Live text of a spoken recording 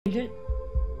it?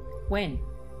 When?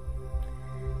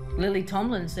 Lily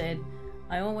Tomlin said,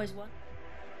 I always want.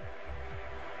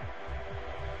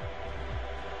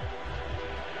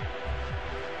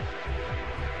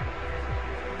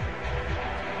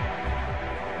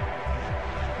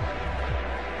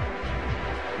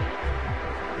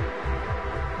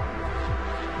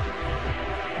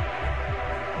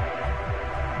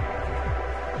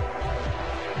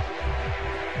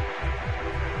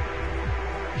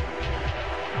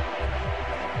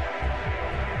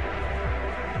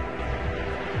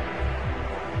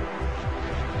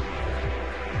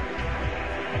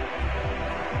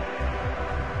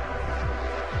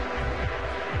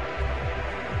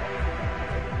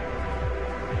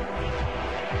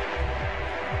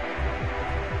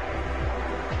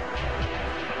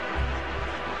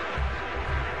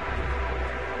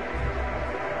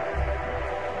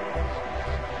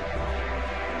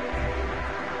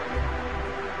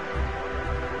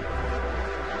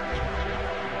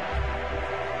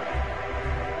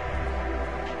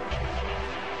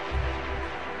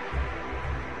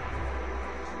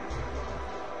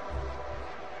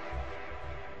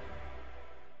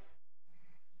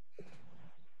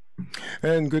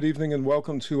 And good evening and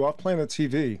welcome to OffPlanet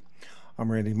TV.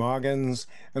 I'm Randy Moggins,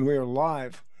 and we are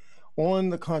live on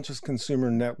the Conscious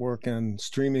Consumer Network and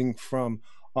streaming from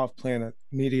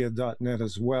offplanetmedia.net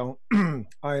as well.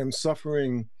 I am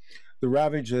suffering the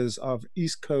ravages of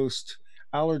East Coast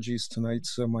allergies tonight,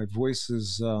 so my voice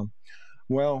is,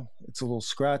 well, it's a little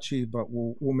scratchy, but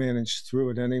we'll manage through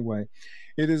it anyway.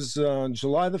 It is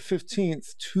July the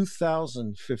 15th,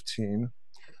 2015.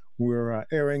 We're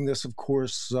airing this, of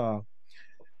course,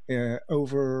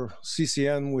 over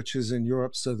CCN, which is in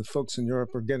Europe, so the folks in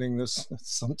Europe are getting this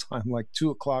sometime like 2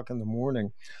 o'clock in the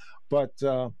morning. But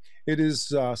it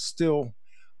is still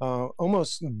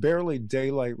almost barely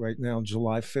daylight right now,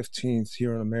 July 15th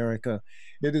here in America.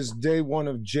 It is day one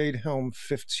of Jade Helm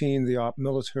 15, the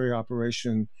military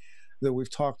operation that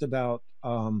we've talked about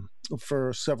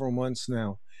for several months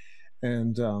now.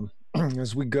 And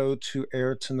as we go to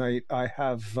air tonight, I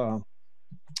have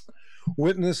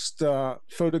witnessed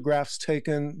photographs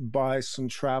taken by some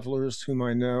travelers whom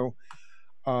I know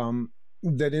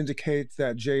that indicate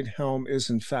that Jade Helm is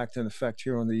in fact in effect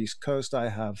here on the East Coast. I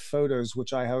have photos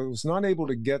which I was not able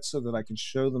to get so that I could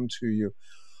show them to you,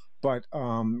 but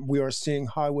we are seeing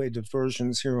highway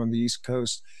diversions here on the East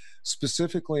Coast,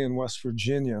 specifically in West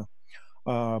Virginia.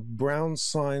 Brown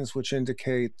signs which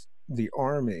indicate the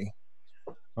Army,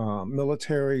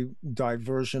 military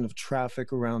diversion of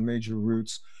traffic around major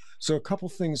routes. So a couple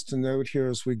things to note here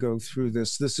as we go through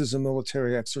this. This is a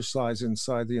military exercise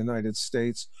inside the United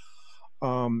States.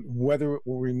 Whether it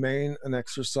will remain an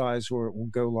exercise or it will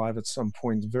go live at some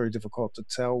point, very difficult to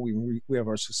tell. We have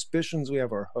our suspicions, we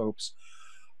have our hopes.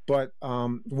 But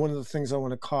one of the things I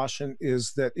want to caution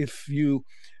is that if you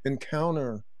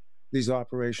encounter these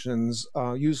operations,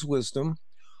 use wisdom,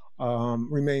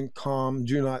 remain calm,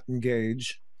 do not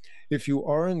engage. If you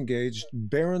are engaged,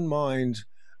 bear in mind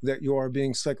that you are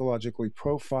being psychologically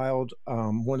profiled.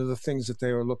 One of the things that they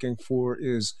are looking for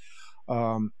is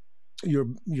your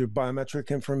biometric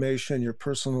information, your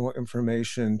personal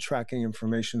information, tracking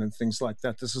information, and things like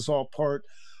that. This is all part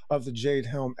of the Jade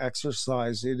Helm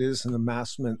exercise. It is an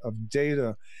amassment of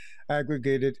data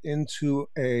aggregated into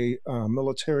a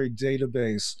military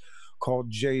database called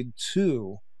Jade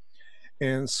 2.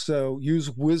 And so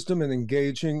use wisdom in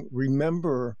engaging.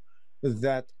 Remember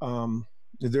that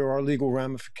there are legal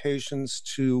ramifications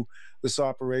to this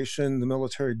operation. The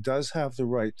military does have the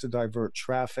right to divert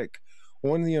traffic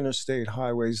on the interstate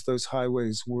highways. Those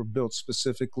highways were built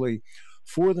specifically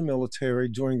for the military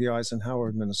during the Eisenhower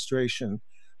administration.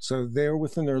 So they're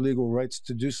within their legal rights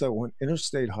to do so on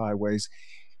interstate highways.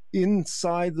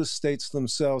 Inside the states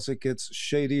themselves, it gets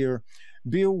shadier.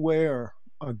 Be aware,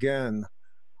 again,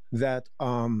 that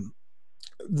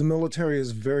the military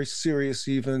is very serious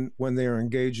even when they are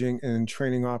engaging in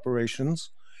training operations.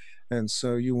 And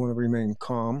so you want to remain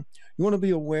calm. You want to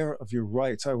be aware of your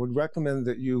rights. I would recommend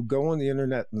that you go on the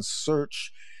internet and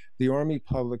search the Army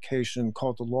publication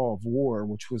called The Law of War,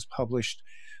 which was published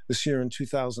this year in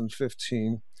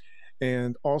 2015.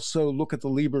 And also look at the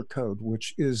Lieber Code,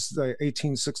 which is the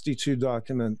 1862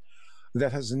 document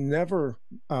that has never,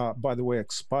 by the way,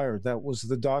 expired. That was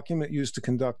the document used to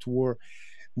conduct war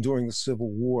during the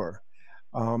Civil War.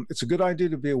 It's a good idea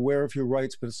to be aware of your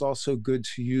rights, but it's also good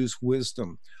to use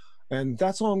wisdom. And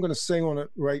that's all I'm going to say on it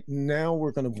right now.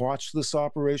 We're going to watch this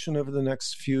operation over the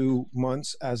next few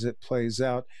months as it plays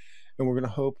out. And we're going to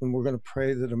hope and we're going to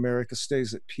pray that America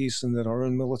stays at peace and that our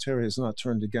own military is not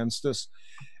turned against us.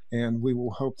 And we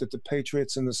will hope that the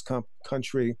patriots in this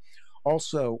country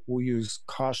also we'll use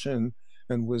caution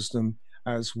and wisdom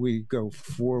as we go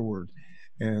forward.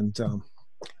 And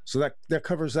so that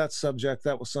covers that subject.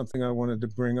 That was something I wanted to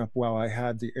bring up while I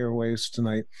had the airwaves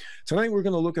tonight. Tonight, we're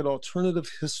going to look at alternative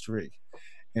history.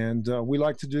 And we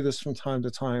like to do this from time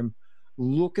to time.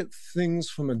 Look at things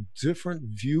from a different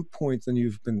viewpoint than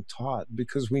you've been taught,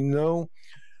 because we know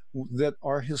that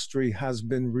our history has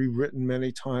been rewritten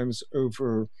many times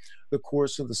over the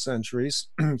course of the centuries,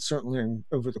 certainly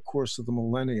over the course of the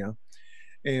millennia.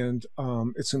 And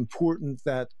it's important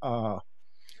that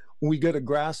we get a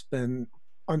grasp and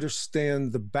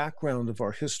understand the background of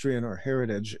our history and our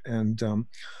heritage. And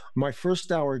my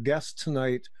first hour guest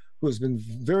tonight, who has been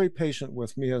very patient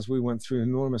with me as we went through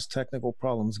enormous technical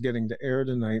problems getting to air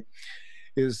tonight,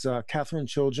 is Katherine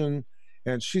Chiljan,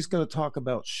 and she's going to talk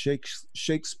about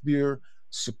Shakespeare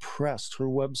Suppressed. Her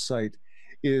website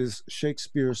is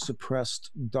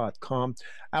Shakespeare-Suppressed.com.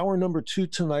 Hour number 2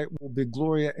 tonight will be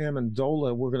Gloria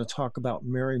Amendola. We're going to talk about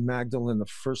Mary Magdalene, the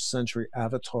first century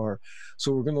avatar.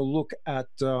 So we're going to look at,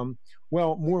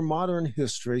 more modern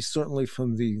history, certainly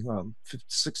from the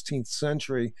 16th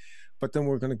century, but then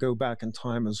we're going to go back in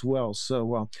time as well.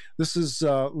 So this is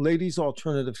Ladies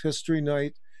Alternative History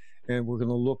Night, and we're going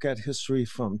to look at history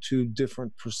from 2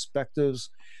 different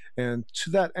perspectives. And to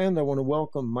that end, I want to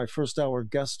welcome my first hour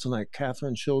guest tonight,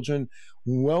 Katherine Chiljan.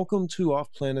 Welcome to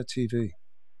OffPlanet TV.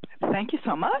 Thank you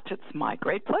so much. It's my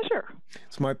great pleasure.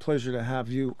 It's my pleasure to have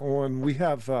you on. We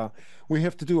have to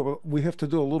do a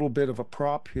little bit of a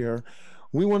prop here.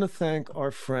 We want to thank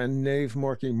our friend Knave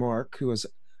Marky Mark, who has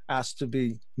asked to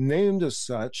be named as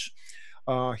such.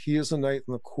 He is a knight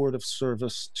in the court of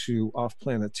service to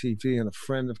OffPlanet TV, and a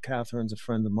friend of Katherine's, a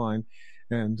friend of mine.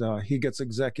 And he gets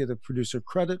executive producer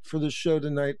credit for this show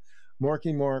tonight.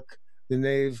 Marky Mark, the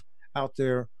Knave, out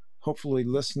there, hopefully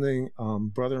listening.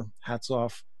 Brother, hats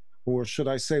off. Or should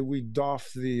I say we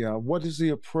doff the, what is the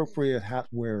appropriate hat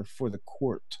wear for the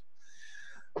court?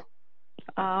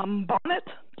 Bonnet.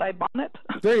 Bonnet.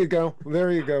 There you go.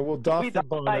 There you go. We'll doff the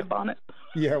bonnet. Bonnet.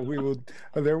 Yeah, we will.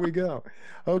 There we go.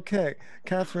 Okay.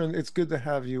 Katherine, it's good to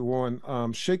have you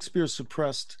on. Shakespeare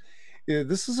Suppressed.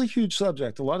 This is a huge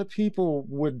subject. A lot of people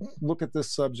would look at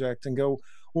this subject and go,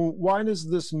 well, why does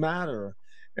this matter?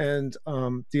 And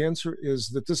the answer is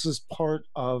that this is part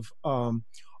of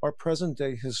our present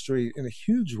day history in a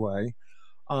huge way.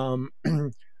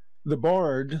 The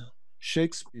bard,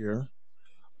 Shakespeare,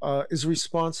 is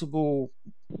responsible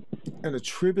and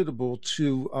attributable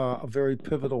to a very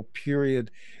pivotal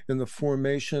period in the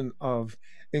formation of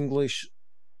English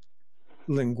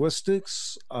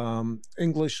linguistics,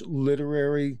 English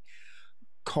literary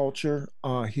culture.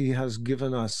 He has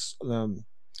given us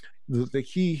the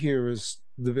key here is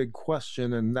the big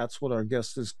question, and that's what our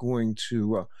guest is going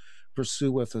to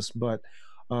pursue with us. But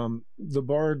the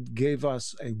bard gave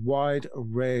us a wide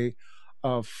array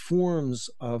of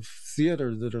forms of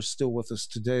theater that are still with us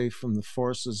today, from the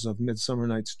farces of Midsummer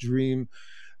Night's Dream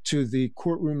to the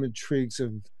courtroom intrigues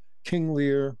of King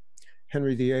Lear,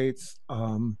 Henry VIII,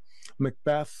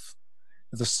 Macbeth,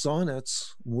 the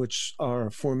sonnets, which are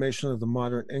a formation of the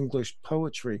modern English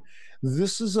poetry.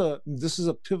 This is a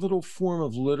pivotal form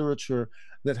of literature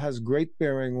that has great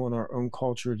bearing on our own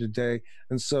culture today.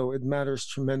 And so it matters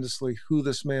tremendously who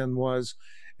this man was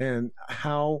and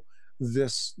how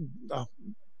this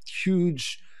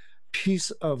huge piece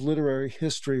of literary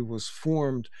history was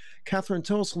formed. Katherine,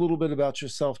 tell us a little bit about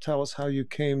yourself. Tell us how you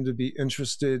came to be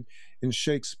interested in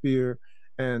Shakespeare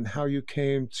and how you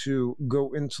came to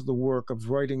go into the work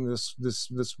of writing this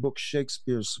book,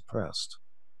 Shakespeare Suppressed.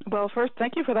 Well, first,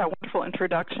 thank you for that wonderful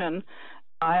introduction.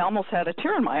 I almost had a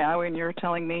tear in my eye when you were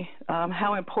telling me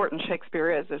how important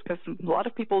Shakespeare is, because a lot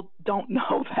of people don't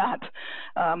know that,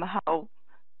 how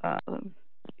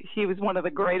he was one of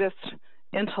the greatest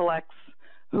intellects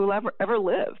who ever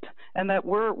lived, and that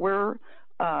we're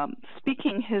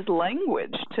speaking his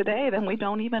language today, then we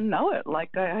don't even know it.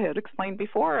 Like I had explained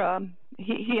before,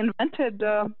 he invented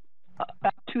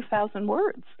about 2,000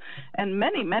 words and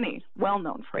many, many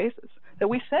well-known phrases that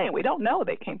we say, and we don't know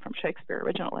they came from Shakespeare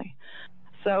originally.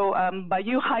 So by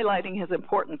you highlighting his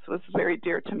importance was very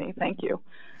dear to me. Thank you.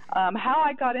 How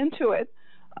I got into it,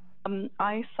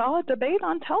 I saw a debate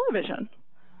on television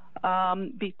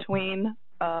between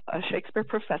a Shakespeare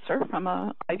professor from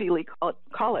an Ivy League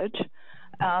college.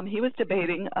 He was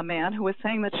debating a man who was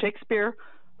saying that Shakespeare,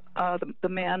 the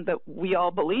man that we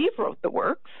all believe wrote the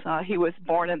works, he was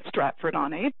born in Stratford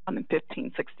on Avon in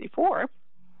 1564.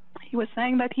 He was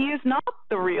saying that he is not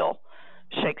the real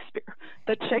Shakespeare,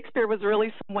 that Shakespeare was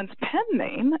really someone's pen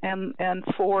name, and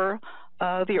for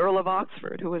the Earl of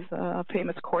Oxford, who was a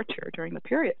famous courtier during the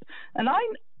period. And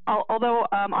although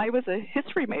I was a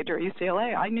history major at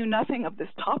U.C.L.A., I knew nothing of this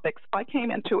topic, so I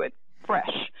came into it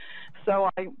fresh. So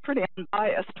I'm pretty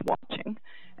unbiased watching.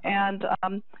 And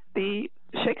the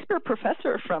Shakespeare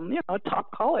professor from, a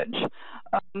top college,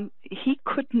 he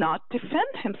could not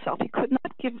defend himself. He could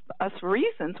not give us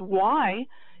reasons why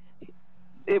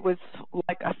it was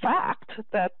like a fact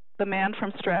that the man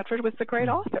from Stratford was the great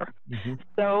author. Mm-hmm.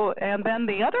 So, and then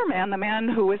the other man, the man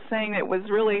who was saying it was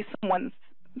really someone's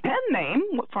pen name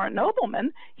for a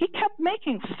nobleman, he kept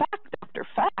making fact after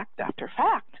fact after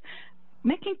fact,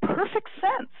 making perfect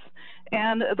sense.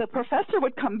 And the professor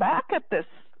would come back at this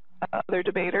other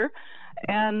debater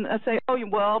and say, oh,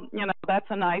 well, that's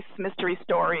a nice mystery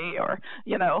story, or,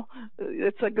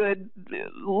 it's a good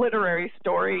literary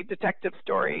story, detective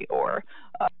story, or,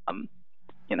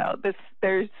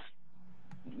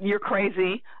 you're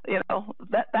crazy,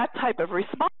 that type of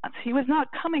response. He was not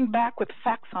coming back with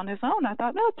facts on his own. I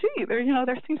thought, no, gee,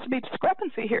 there seems to be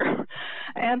discrepancy here.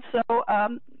 And so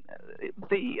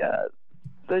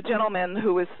the gentleman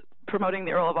who was promoting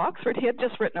the Earl of Oxford, he had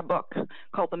just written a book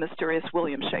called The Mysterious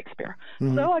William Shakespeare.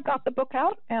 Mm-hmm. So I got the book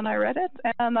out and I read it,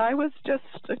 and I was just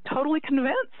totally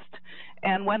convinced.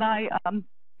 And when I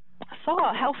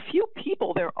saw how few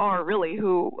people there are really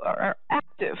who are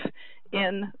active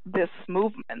in this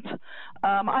movement,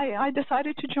 I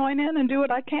decided to join in and do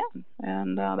what I can.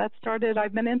 And that started,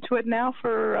 I've been into it now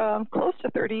for close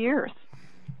to 30 years.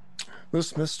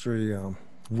 This mystery,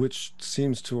 which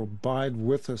seems to abide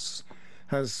with us,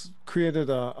 has created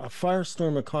a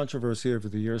firestorm of controversy over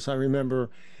the years. I remember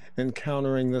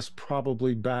encountering this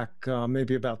probably back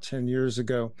maybe about 10 years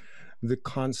ago, the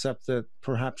concept that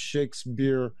perhaps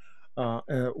Shakespeare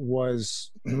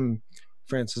was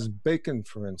Francis Bacon,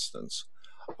 for instance.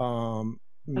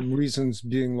 Reasons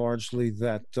being largely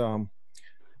that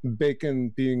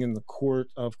Bacon being in the court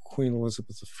of Queen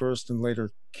Elizabeth I and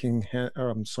later King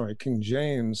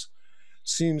James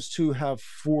seems to have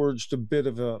forged a bit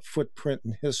of a footprint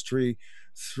in history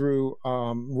through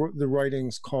the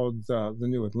writings called the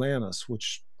New Atlantis,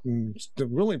 which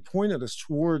really pointed us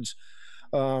towards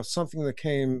something that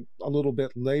came a little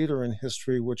bit later in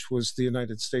history, which was the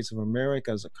United States of America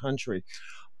as a country.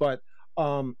 But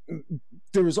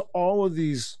there was all of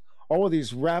these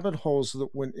rabbit holes that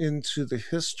went into the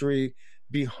history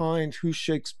behind who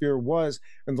Shakespeare was,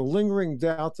 and the lingering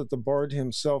doubt that the bard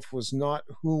himself was not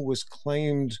who was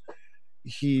claimed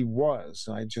he was.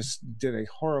 I just did a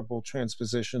horrible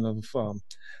transposition of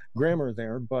grammar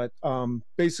there, but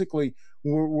basically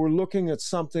we're looking at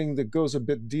something that goes a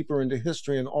bit deeper into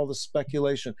history and all the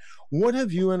speculation. What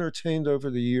have you entertained over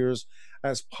the years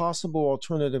as possible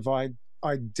alternative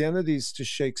identities to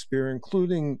Shakespeare,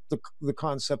 including the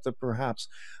concept that perhaps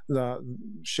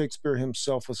Shakespeare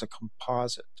himself was a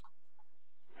composite?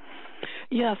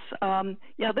 Yes,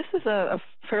 this is a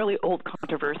fairly old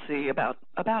controversy. About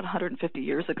 150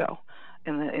 years ago,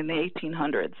 in the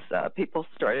 1800s, people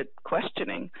started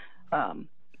questioning,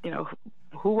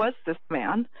 who was this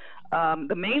man?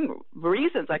 The main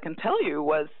reasons I can tell you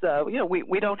was,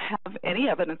 we don't have any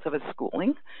evidence of his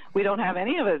schooling. We don't have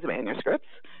any of his manuscripts.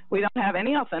 We don't have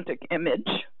any authentic image.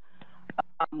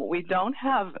 We don't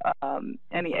have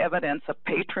any evidence of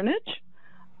patronage.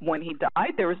 When he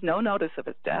died, there was no notice of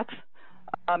his death.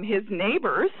 His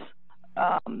neighbors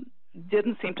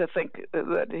didn't seem to think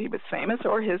that he was famous,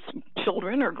 or his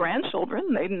children or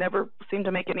grandchildren. They never seemed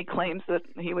to make any claims that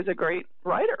he was a great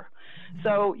writer.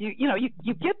 So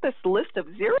you get this list of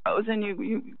zeros, and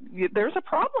you there's a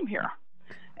problem here.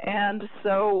 And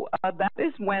so that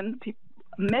is when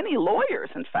many lawyers,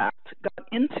 in fact, got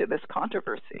into this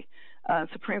controversy.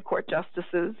 Supreme Court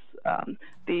justices,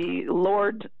 the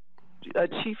Lord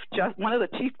one of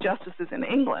the chief justices in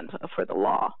England for the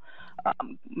law,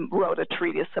 wrote a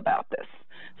treatise about this.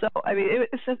 So, I mean,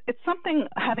 it's something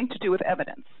having to do with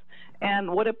evidence.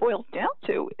 And what it boils down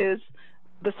to is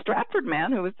the Stratford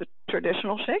man, who was the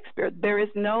traditional Shakespeare, there is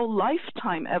no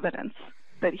lifetime evidence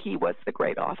that he was the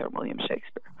great author, William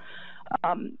Shakespeare.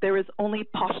 There is only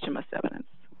posthumous evidence,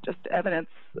 just evidence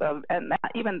of, and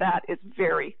even that is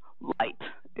very light.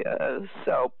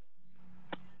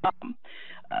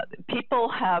 People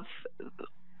have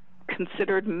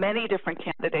considered many different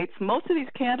candidates. Most of these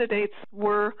candidates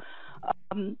were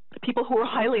people who were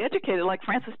highly educated, like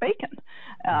Francis Bacon,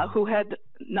 who had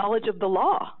knowledge of the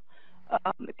law,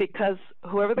 because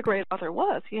whoever the great author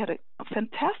was, he had a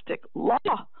fantastic law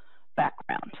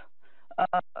background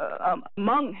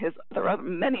among his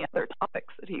many other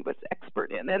topics that he was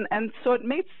expert in. And so it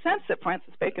made sense that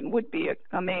Francis Bacon would be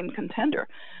a main contender.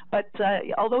 But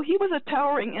although he was a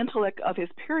towering intellect of his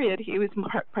period, he was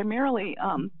primarily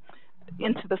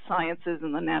into the sciences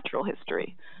and the natural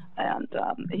history. And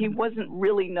he wasn't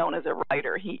really known as a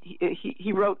writer.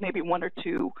 He wrote maybe one or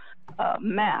two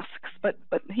masques, but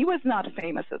he was not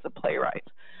famous as a playwright.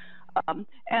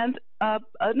 And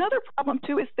another problem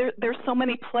too is there's so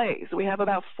many plays. We have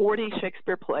about 40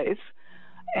 Shakespeare plays,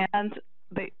 and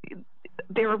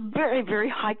they're very, very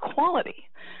high quality.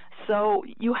 So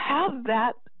you have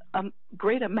that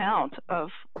great amount of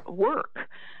work,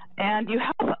 and you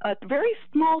have a very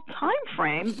small time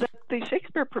frame that the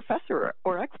Shakespeare professor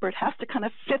or expert has to kind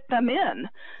of fit them in.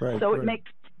 Right, so it right.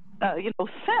 makes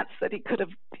sense that he could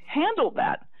have handled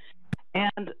that.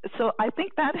 And so I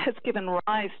think that has given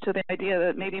rise to the idea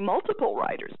that maybe multiple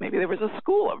writers, maybe there was a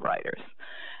school of writers.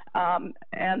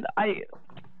 And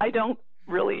I don't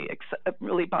really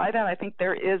buy that. I think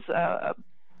there is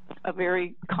a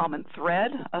very common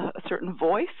thread, a certain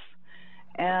voice.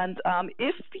 And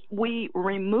if we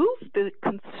remove the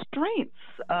constraints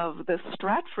of the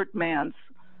Stratford man's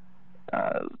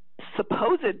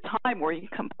supposed time where he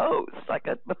composed, like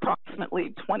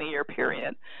approximately 20-year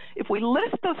period, if we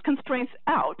list those constraints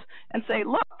out and say,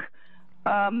 look,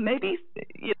 maybe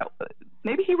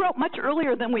he wrote much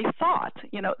earlier than we thought,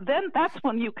 then that's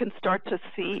when you can start to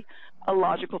see a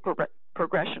logical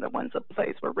progression of when the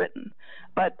plays were written.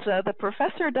 But the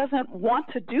professor doesn't want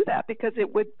to do that because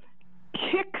it would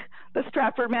kick the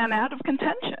Stratford man out of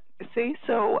contention, you see?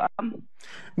 So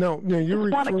no, you're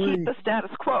want to referring keep the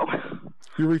status quo.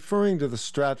 You're referring to the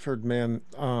Stratford man.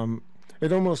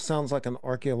 It almost sounds like an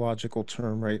archaeological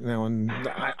term right now, and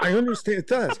I understand it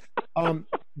does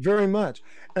very much.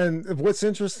 And what's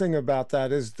interesting about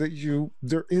that is that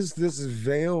there is this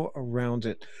veil around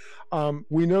it.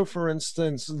 We know, for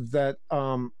instance, that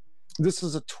this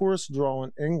is a tourist draw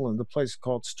in England, a place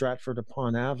called Stratford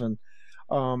upon Avon.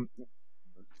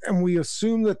 And we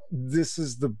assume that this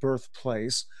is the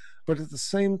birthplace, but at the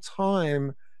same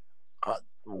time,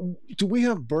 do we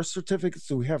have birth certificates?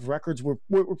 Do we have records? Were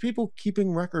people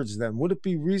keeping records then? Would it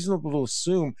be reasonable to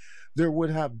assume there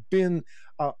would have been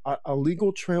a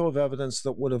legal trail of evidence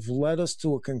that would have led us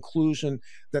to a conclusion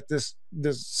that this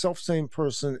self-same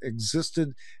person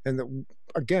existed, and that,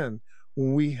 again,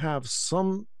 we have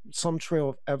some trail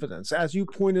of evidence, as you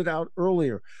pointed out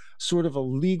earlier, sort of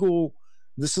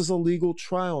this is a legal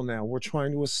trial now. We're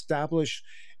trying to establish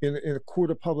in a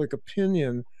court of public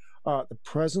opinion the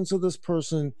presence of this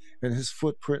person and his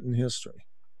footprint in history.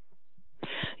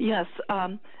 Yes.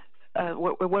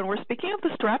 When we're speaking of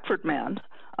the Stratford man,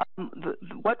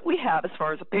 what we have as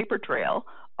far as a paper trail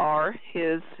are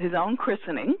his own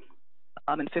christening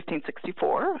in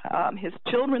 1564, his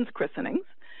children's christenings,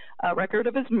 a record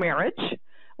of his marriage.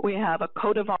 We have a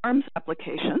coat of arms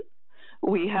application.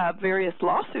 We have various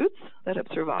lawsuits that have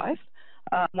survived.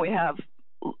 We have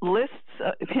lists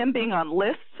of him being on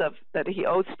lists of that he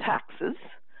owes taxes.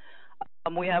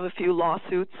 We have a few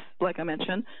lawsuits, like I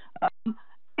mentioned,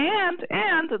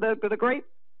 and the great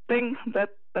thing that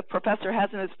the professor has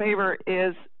in his favor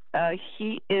is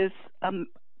he is a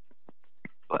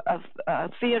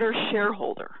theater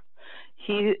shareholder.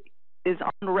 He is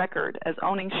on record as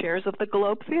owning shares of the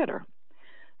Globe Theater.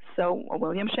 So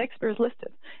William Shakespeare is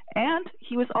listed. And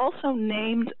he was also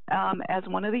named as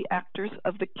one of the actors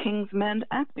of the King's Men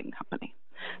Acting Company.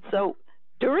 So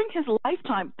during his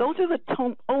lifetime, those are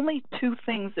the only two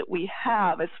things that we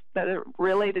have that are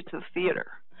related to the theater.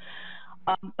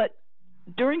 But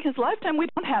during his lifetime, we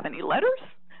don't have any letters.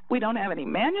 We don't have any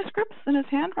manuscripts in his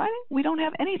handwriting. We don't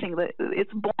have anything.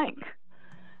 It's blank.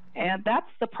 And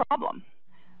that's the problem.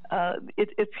 It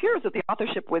appears that the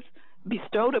authorship was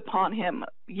bestowed upon him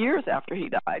years after he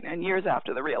died and years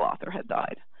after the real author had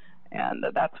died. And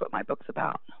that's what my book's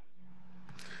about.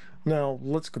 Now,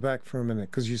 let's go back for a minute,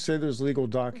 because you say there's legal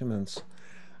documents.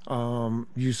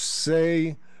 You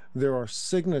say there are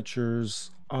signatures.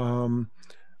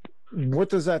 What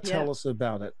does that tell us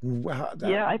about it?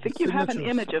 Yeah, I think you have an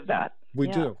image of that. We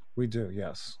do,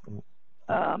 yes.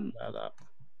 That up.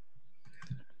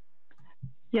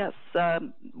 Yes,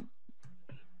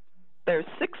 there's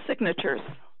 6 signatures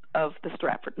of the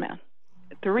Stratford man.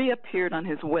 3 appeared on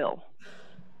his will,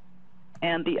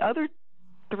 and the other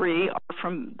 3 are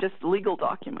from just legal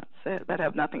documents that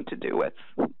have nothing to do with,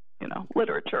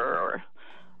 literature or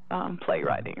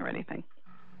playwriting or anything.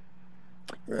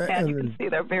 And you can see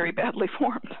they're very badly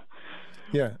formed.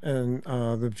 Yeah, and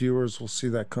the viewers will see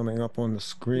that coming up on the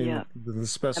screen. Yeah. The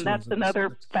specimens. And that's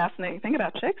another fascinating thing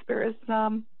about Shakespeare is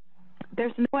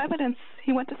there's no evidence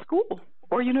he went to school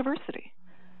or university.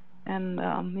 And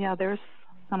there's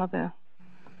some of the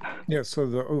Yeah, so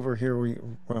over here,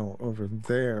 over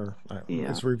there, Yeah.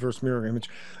 it's reverse mirror image.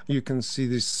 You can see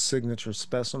these signature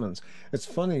specimens. It's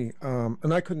funny,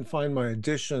 and I couldn't find my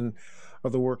edition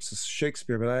of the works of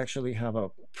Shakespeare, but I actually have a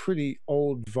pretty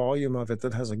old volume of it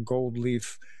that has a gold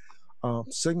leaf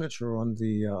signature on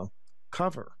the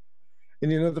cover.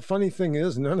 And the funny thing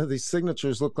is, none of these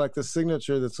signatures look like the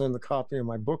signature that's on the copy of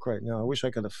my book right now. I wish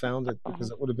I could have found it because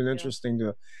it would have been Yeah. interesting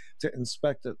to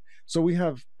inspect it. So we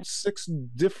have 6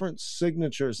 different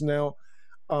signatures. Now,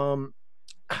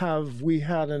 have we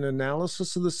had an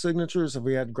analysis of the signatures? Have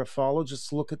we had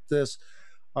graphologists look at this?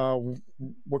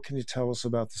 What can you tell us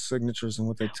about the signatures and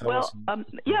what they tell us?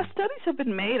 Yeah, studies have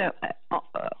been made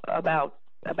about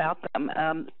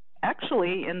them.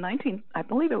 Actually, I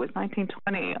believe it was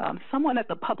 1920, someone at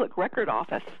the Public Record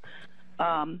Office,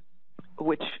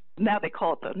 which now they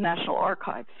call it the National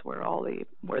Archives,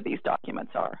 where these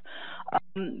documents are.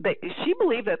 She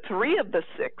believed that 3 of the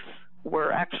 6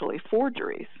 were actually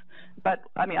forgeries. But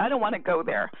I mean, I don't want to go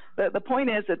there. The point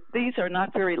is that these are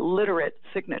not very literate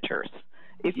signatures.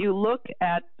 If you look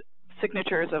at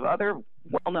signatures of other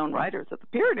well-known writers of the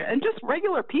period and just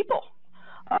regular people,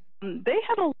 they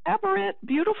had elaborate,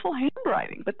 beautiful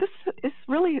handwriting. But this is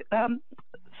really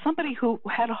somebody who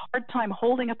had a hard time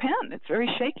holding a pen. It's very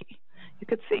shaky, you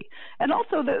could see. And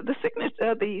also the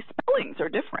spellings are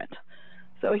different.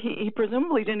 So he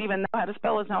presumably didn't even know how to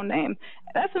spell his own name.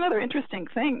 That's another interesting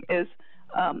thing is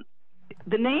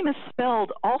the name is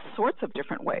spelled all sorts of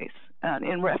different ways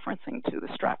in referencing to the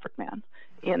Stratford man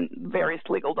in various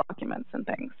legal documents and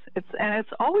things.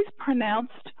 It's always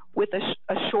pronounced with a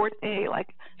short A,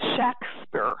 like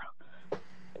Shakespeare,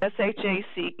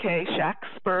 S-H-A-C-K,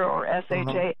 Shakespeare, or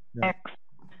S-H-A-X-P-E-R,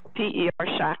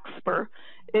 Shakespeare.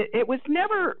 It was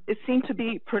never, it seemed to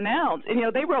be pronounced, and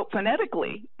they wrote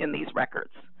phonetically in these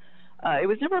records. It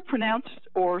was never pronounced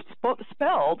or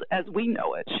spelled as we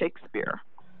know it, Shakespeare.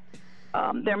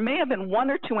 There may have been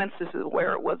 1 or 2 instances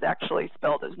where it was actually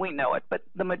spelled as we know it, but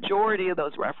the majority of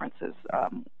those references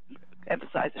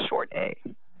emphasize a short A.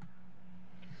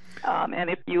 And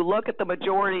if you look at the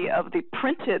majority of the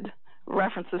printed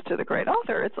references to the great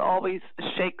author, it's always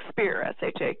Shakespeare,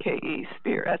 S-H-A-K-E,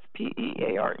 Spear,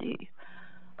 S-P-E-A-R-E.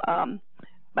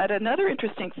 But another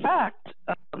interesting fact,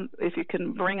 if you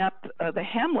can bring up the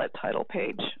Hamlet title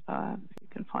page, you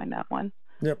can find that one.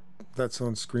 Yep, that's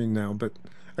on screen now. But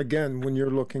again, when you're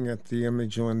looking at the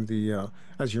image on the,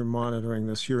 as you're monitoring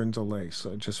this, you're in delay.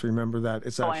 So just remember that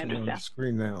it's actually on the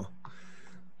screen now.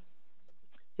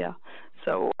 Yeah.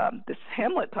 So this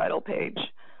Hamlet title page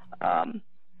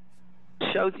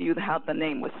shows you how the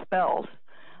name was spelled.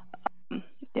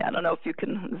 Yeah, I don't know if you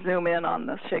can zoom in on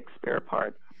the Shakespeare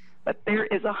part, but there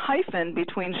is a hyphen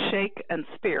between shake and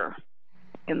spear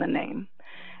in the name.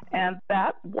 And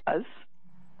that was,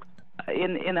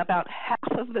 in about half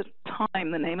of the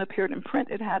time the name appeared in print,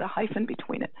 it had a hyphen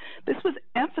between it. This was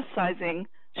emphasizing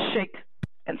shake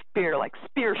and spear, like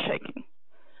spear shaking.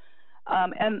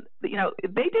 And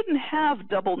they didn't have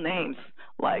double names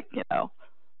like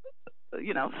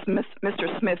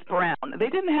Mr. Smith Brown. They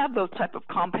didn't have those type of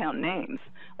compound names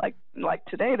like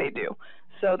today they do.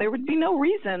 So there would be no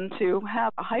reason to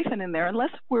have a hyphen in there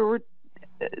unless we were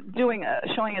showing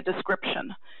a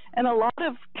description. And a lot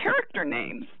of character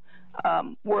names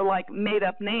were like made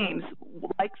up names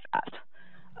like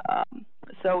that.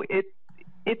 So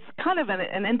it's kind of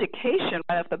an indication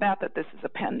right off the bat that this is a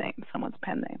pen name, someone's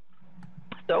pen name.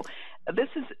 So this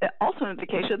is also an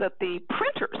indication that the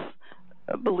printers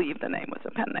believed the name was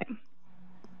a pen name.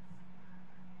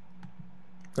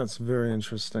 That's very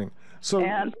interesting. So,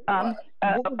 and a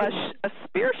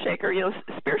spear shaker,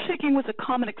 spear shaking was a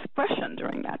common expression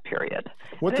during that period.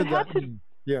 What did that mean?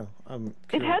 Yeah,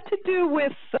 it had to do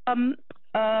with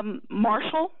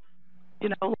martial,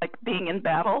 like being in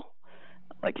battle,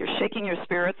 like you're shaking your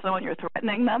spear so and you're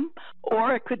threatening them,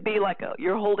 or it could be like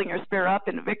you're holding your spear up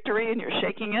in victory and you're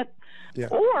shaking it, yeah.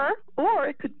 or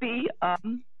it could be a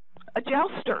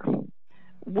jouster,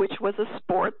 which was a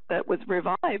sport that was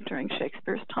revived during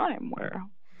Shakespeare's time, where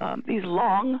these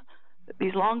long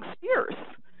spears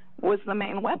was the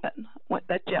main weapon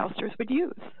that jousters would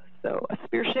use. So a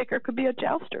spear shaker could be a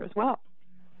jouster as well.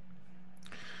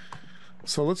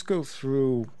 So let's go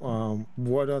through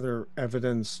what other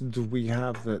evidence do we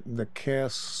have that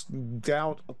casts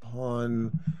doubt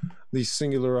upon the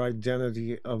singular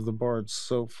identity of the bard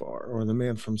so far, or the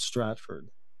man from Stratford?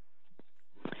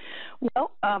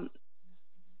 Well,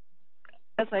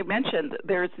 as I mentioned,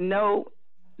 there's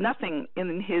nothing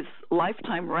in his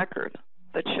lifetime record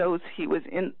that shows he was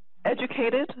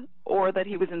educated or that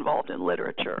he was involved in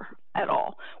literature at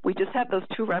all. We just have those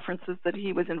two references that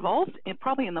he was involved in,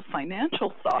 probably in the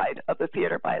financial side of the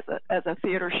theater as a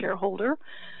theater shareholder,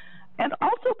 and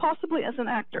also possibly as an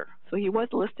actor. So he was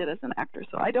listed as an actor.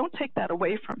 So I don't take that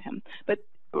away from him. But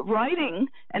writing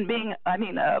and being,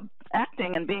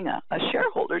 acting and being a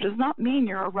shareholder does not mean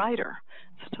you're a writer.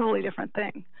 It's a totally different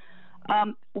thing.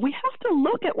 We have to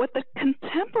look at what the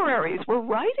contemporaries were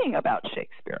writing about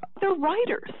Shakespeare. They're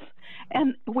writers.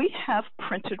 And we have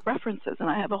printed references, and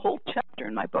I have a whole chapter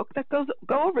in my book that go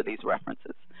over these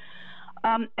references.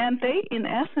 And they, in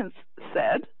essence,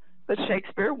 said that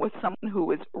Shakespeare was someone who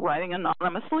was writing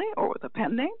anonymously or with a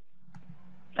pen name,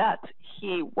 that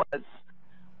he was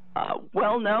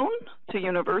well known to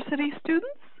university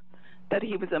students, that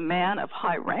he was a man of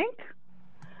high rank,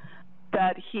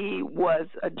 that he was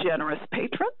a generous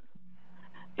patron,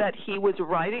 that he was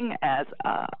writing as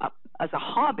a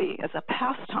hobby, as a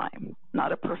pastime,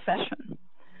 not a profession.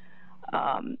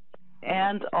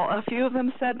 And a few of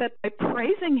them said that by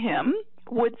praising him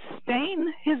would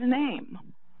stain his name.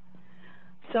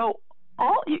 So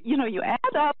you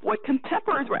add up what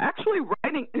contemporaries were actually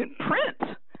writing in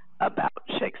print about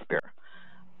Shakespeare.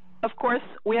 Of course,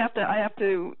 I have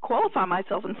to qualify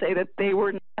myself and say that they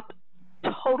were not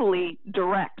totally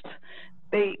direct.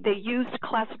 They used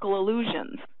classical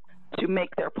allusions to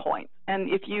make their point. And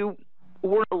if you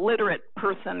were a literate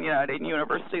person, at a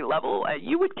university level,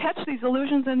 you would catch these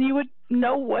allusions and you would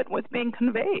know what was being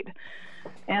conveyed.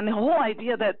 And the whole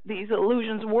idea that these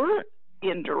allusions were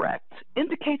indirect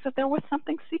indicates that there was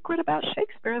something secret about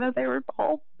Shakespeare, that they were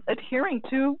all adhering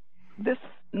to this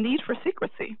need for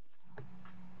secrecy.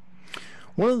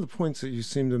 One of the points that you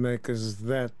seem to make is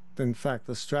that, in fact,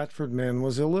 the Stratford man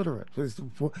was illiterate.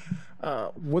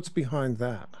 What's behind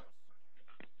that?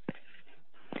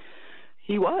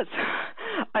 He was.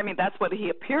 That's what he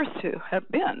appears to have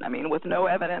been. With no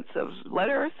evidence of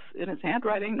letters in his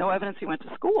handwriting, no evidence he went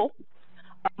to school.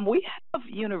 We have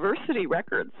university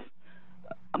records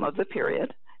of the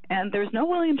period, and there's no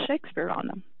William Shakespeare on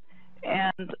them.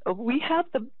 And we have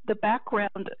the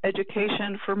background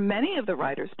education for many of the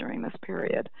writers during this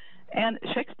period, and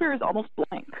Shakespeare is almost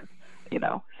blank,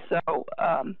 So,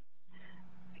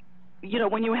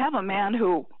 when you have a man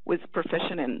who was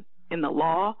proficient in the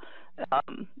law,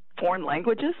 foreign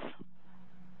languages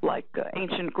like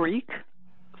ancient Greek,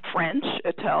 French,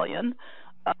 Italian,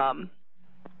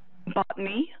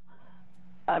 botany,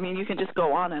 you can just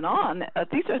go on and on.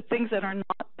 These are things that are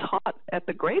not taught at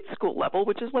the grade school level,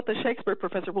 which is what the Shakespeare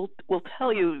professor will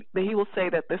tell you. He will say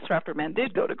that the Stratford man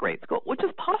did go to grade school, which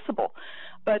is possible,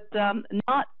 but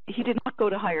he did not go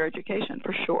to higher education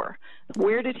for sure.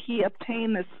 Where did he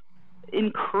obtain this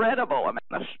incredible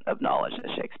amount of knowledge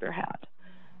that Shakespeare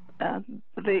had?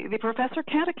 The professor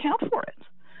can't account for it.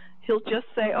 He'll just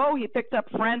say, oh, he picked up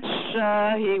French,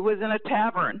 he was in a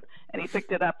tavern, and he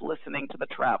picked it up listening to the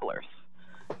Travelers.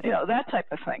 That type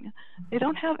of thing. They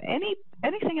don't have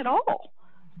anything at all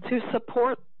to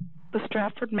support the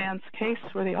Stratford man's case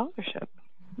for the authorship,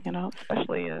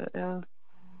 especially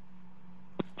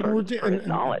for his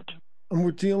knowledge. And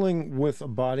we're dealing with a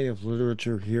body of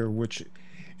literature here which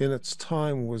in its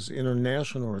time was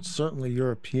international, or it's certainly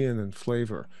European in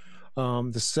flavor.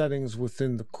 The settings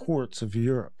within the courts of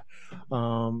Europe,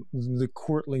 the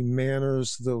courtly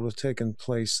manners that would have taken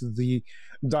place, the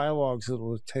dialogues that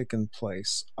would have taken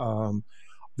place,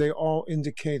 they all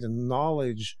indicate a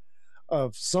knowledge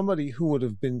of somebody who would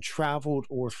have been traveled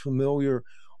or familiar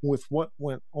with what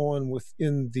went on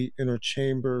within the inner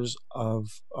chambers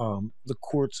of the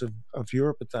courts of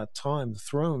Europe at that time, the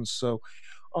thrones. So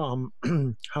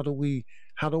how do we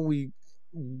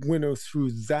winnow through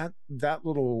that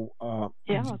little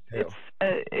detail?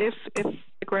 If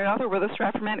the great author were the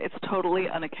Stratford man, it's totally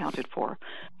unaccounted for.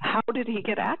 How did he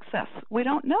get access? We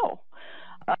don't know.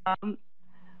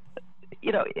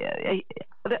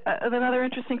 Another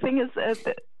interesting thing is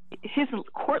that his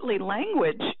courtly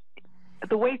language,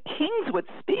 the way kings would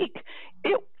speak,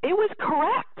 it was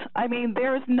correct.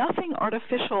 There is nothing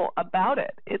artificial about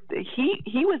it.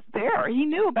 He was there. He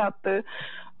knew about the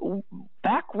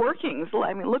back workings.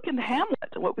 Look in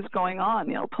Hamlet, what was going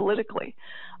on, politically.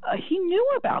 He knew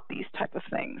about these type of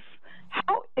things.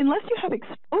 How, unless you have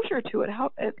exposure to it,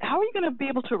 how are you going to be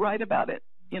able to write about it,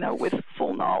 with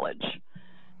full knowledge?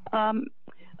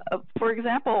 For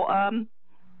example,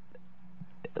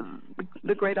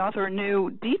 the great author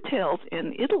knew details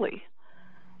in Italy.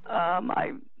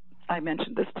 I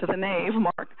mentioned this to the knave,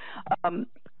 Mark.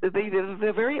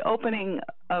 The very opening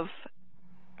of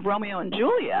Romeo and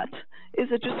Juliet is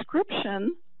a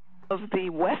description of the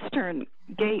western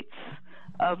gates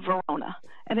of Verona,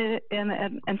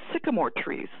 and sycamore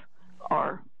trees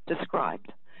are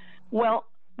described. Well,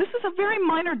 this is a very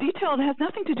minor detail that has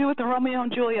nothing to do with the Romeo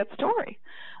and Juliet story.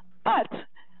 But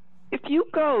if you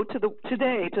go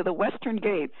today to the western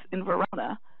gates in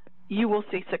Verona, you will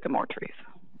see sycamore trees.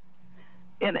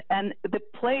 And the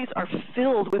plays are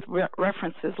filled with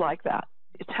references like that,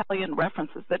 Italian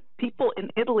references that people in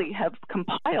Italy have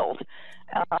compiled,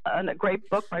 and a great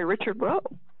book by Richard Rowe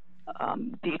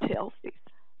details these.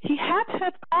 He had to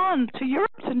have gone to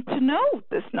Europe to know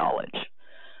this knowledge.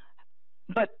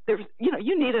 But there's,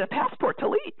 you needed a passport to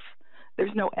leave.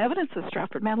 There's no evidence that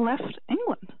Stratford man left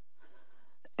England.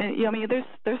 And, I mean,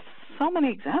 there's so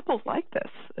many examples like this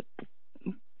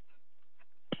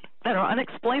that are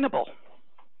unexplainable.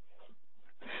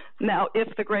 Now,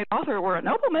 if the great author were a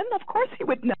nobleman, of course he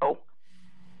would know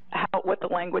what the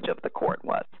language of the court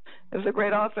was. If the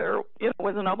great author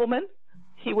was a nobleman,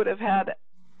 he would have had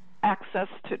access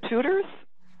to tutors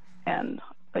and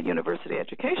a university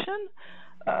education.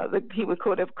 He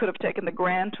could have taken the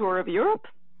grand tour of Europe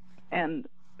and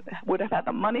would have had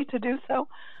the money to do so.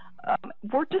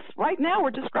 Right now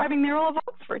we're describing the Earl of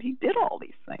Oxford. He did all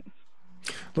these things.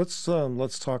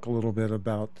 Let's talk a little bit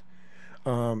about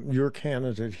your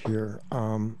candidate here.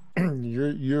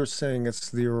 You're saying it's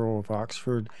the Earl of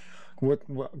Oxford.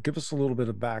 What give us a little bit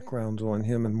of background on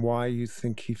him and why you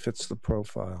think he fits the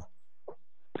profile.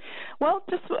 Well,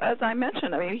 just as I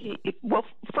mentioned, I mean,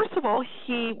 first of all,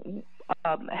 he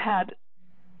had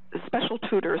special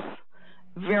tutors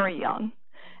very young,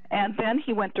 and then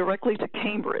he went directly to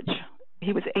Cambridge.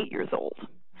 He was 8 years old,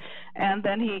 and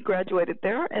then he graduated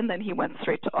there, and then he went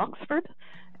straight to Oxford,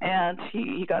 and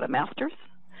he got a master's.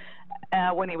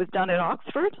 When he was done at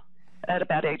Oxford, at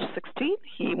about age 16,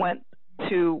 he went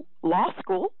to law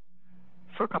school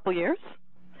for a couple years,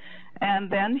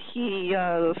 and then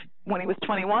when he was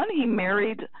 21, he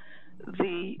married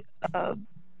the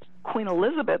Queen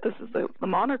Elizabeth. This is the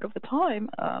monarch of the time.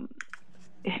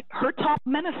 Her top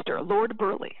minister, Lord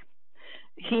Burleigh.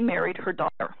 He married her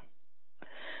daughter.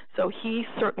 So he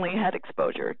certainly had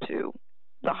exposure to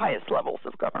the highest levels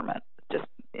of government just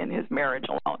in his marriage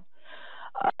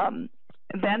alone.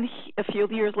 Then a few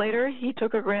years later, he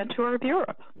took a grand tour of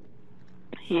Europe.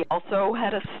 He also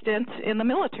had a stint in the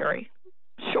military,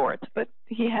 short, but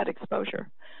he had exposure.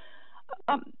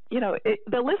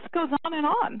 The list goes on and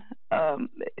on.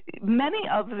 Many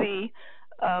of the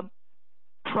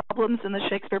problems in the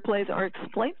Shakespeare plays are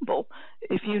explainable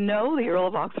if you know the Earl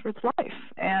of Oxford's life.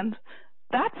 And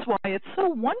that's why it's so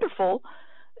wonderful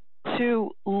to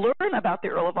learn about the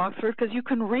Earl of Oxford, because you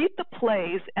can read the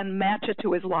plays and match it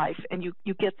to his life, and you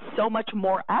get so much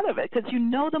more out of it because you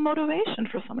know the motivation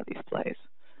for some of these plays.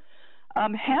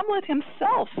 Hamlet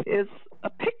himself is a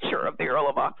picture of the Earl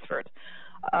of Oxford.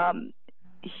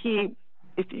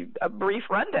 A brief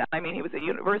rundown, I mean, he was a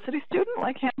university student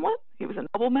like Hamlet. He was a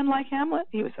nobleman like Hamlet.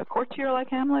 He was a courtier like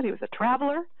Hamlet. He was a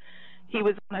traveler. He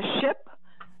was on a ship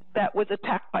that was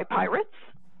attacked by pirates,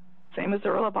 same as the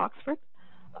Earl of Oxford.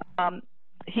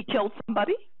 He killed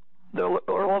somebody. The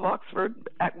Earl of Oxford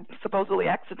supposedly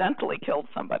accidentally killed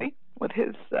somebody with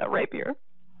his rapier.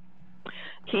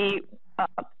 He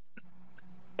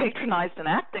patronized an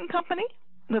acting company.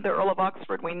 The Earl of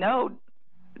Oxford, we know,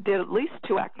 did at least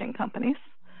 2 acting companies,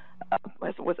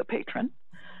 was a patron.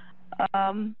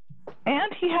 And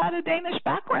he had a Danish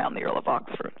background, the Earl of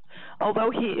Oxford.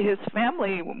 Although his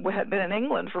family had been in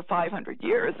England for 500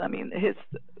 years, I mean, his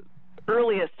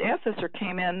earliest ancestor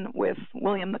came in with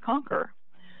William the Conqueror.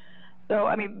 So,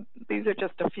 I mean, these are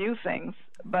just a few things.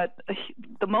 But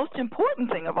the most important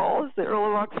thing of all is the Earl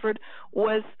of Oxford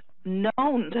was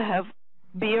known to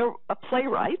be a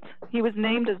playwright. He was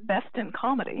named as best in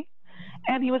comedy.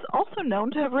 And he was also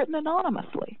known to have written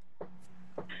anonymously.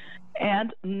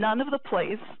 And none of the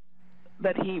plays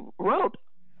that he wrote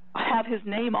have his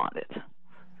name on it.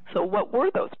 So what were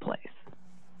those plays?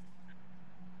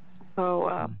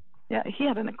 So, yeah, he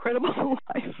had an incredible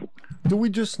life. Do we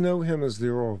just know him as the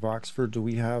Earl of Oxford? Do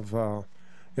we have,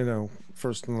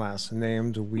 first and last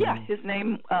name? Yeah, his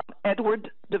name,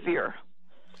 Edward de Vere.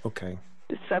 Okay.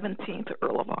 The 17th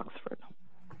Earl of Oxford.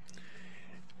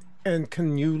 And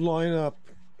can you line up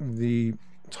the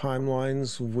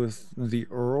timelines with the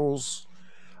Earl's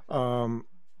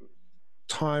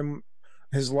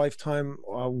his lifetime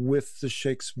with the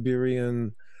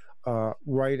Shakespearean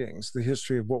writings, the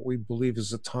history of what we believe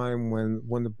is a time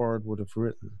when the Bard would have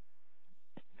written?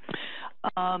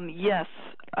 Yes,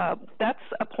 that's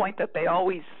a point that they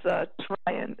always try,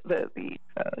 and the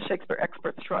Shakespeare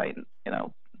experts try and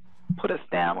put us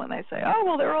down when they say, oh,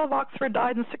 well, the Earl of Oxford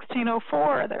died in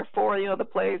 1604, therefore, the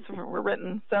plays were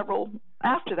written several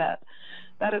after that.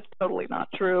 That is totally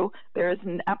not true. There is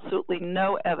absolutely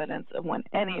no evidence of when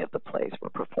any of the plays were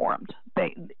performed.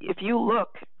 If you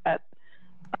look at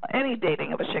any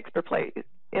dating of a Shakespeare play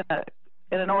in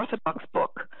an Orthodox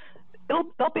book,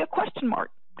 there'll be a question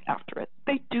mark after it.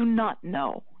 They do not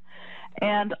know.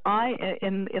 And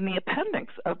in the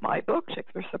appendix of my book,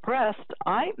 Shakespeare Suppressed,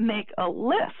 I make a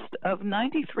list of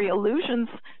 93 allusions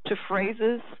to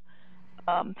phrases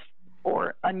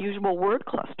or unusual word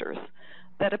clusters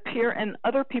that appear in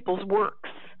other people's works.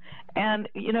 And,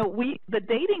 the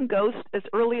dating goes as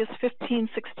early as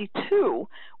 1562,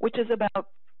 which is about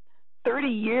 30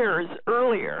 years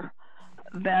earlier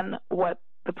than what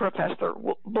the professor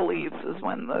believes is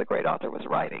when the great author was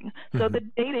writing. So the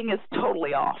dating is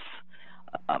totally off.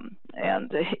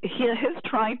 And his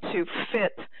trying to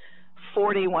fit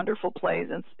 40 wonderful plays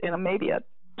in maybe a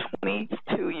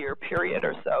 22-year period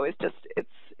or so is just,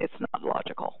 it's not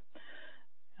logical.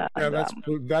 Yeah,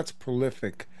 that's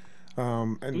prolific.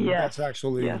 And yes, that's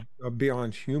actually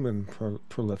beyond human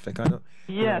prolific.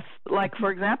 Yes, like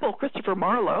for example, Christopher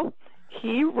Marlowe,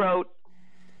 he wrote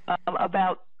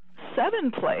about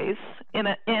 7 plays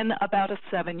in about a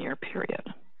 7-year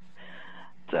period.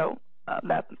 So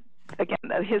that, again,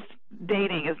 his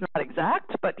dating is not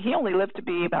exact, but he only lived to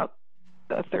be about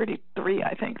 33,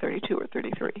 I think, 32 or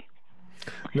 33.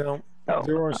 Now,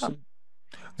 there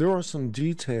are some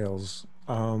details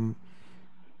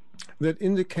that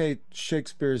indicate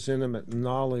Shakespeare's intimate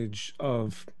knowledge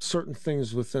of certain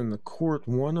things within the court,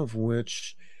 one of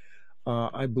which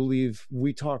I believe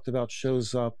we talked about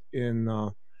shows up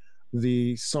in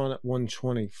the Sonnet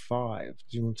 125.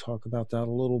 Do you want to talk about that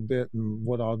a little bit? And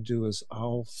what I'll do is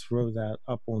I'll throw that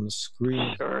up on the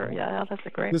screen. Sure, yeah, that's a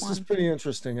great one. This is pretty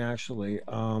interesting, actually.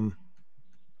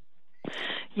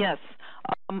 Yes.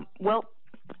 Well,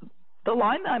 the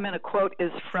line that I'm going to quote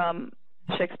is from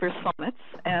Shakespeare's sonnets,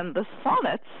 and the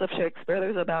sonnets of Shakespeare,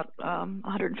 there's about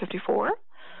 154.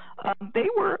 They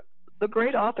were the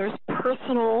great author's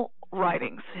personal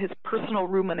writings, his personal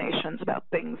ruminations about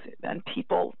things and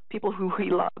people who he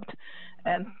loved,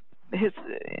 and his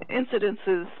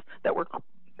incidences that were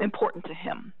important to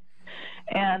him.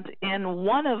 And in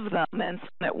one of them, in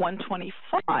Sonnet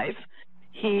 125,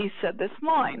 he said this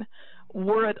line,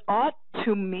 "Were it aught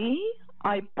to me,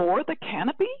 I bore the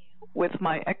canopy, with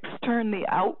my extern the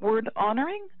outward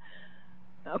honoring."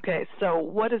 Okay, so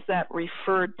what is that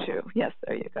referred to? Yes,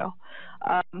 there you go.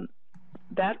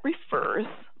 That refers,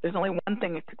 there's only one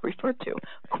thing it could refer to.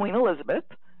 Queen Elizabeth,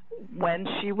 when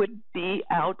she would be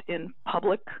out in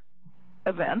public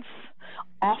events,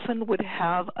 often would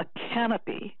have a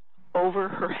canopy over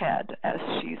her head as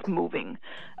she's moving.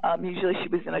 Usually she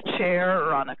was in a chair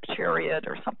or on a chariot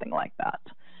or something like that.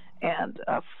 And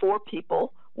 4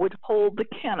 people would hold the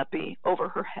canopy over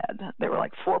her head. They were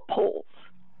like 4 poles.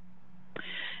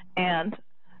 And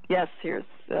yes, here's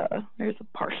a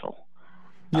partial.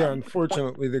 Yeah,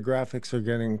 unfortunately, the graphics are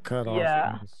getting cut off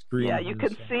on the screen. Yeah, you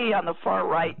can see on the far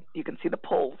right, you can see the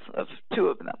poles of 2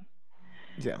 of them.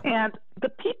 Yeah. And the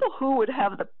people who would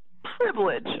have the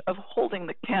privilege of holding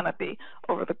the canopy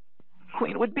over the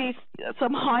queen would be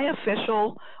some high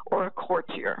official or a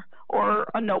courtier or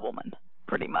a nobleman,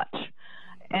 pretty much.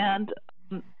 And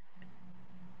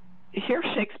here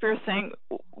Shakespeare is saying,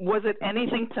 was it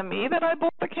anything to me that I bore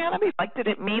the canopy? Like, did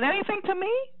it mean anything to me?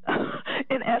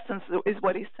 In essence, is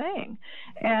what he's saying.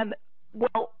 And,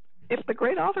 well, if the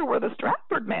great author were the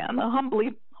Stratford man, the humbly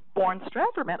born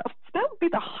Stratford man, that would be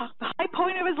the high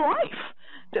point of his life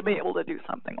to be able to do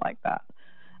something like that.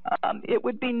 It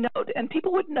would be noted, and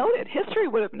people would note it. History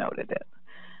would have noted it.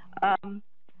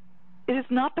 It is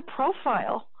not the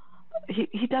profile.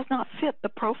 He does not fit the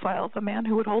profile of the man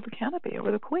who would hold the canopy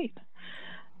over the queen.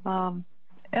 And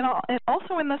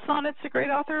also in the sonnets, the great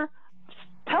author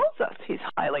tells us he's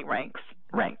highly ranked.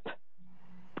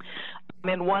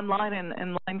 In one line,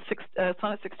 in line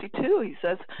Sonnet 62, he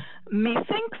says,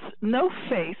 "Methinks no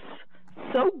face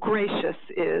so gracious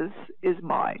is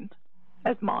mine,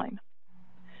 as mine."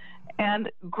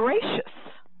 And gracious,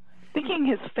 thinking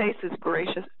his face is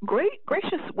gracious.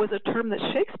 Gracious was a term that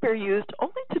Shakespeare used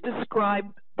only to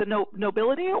describe the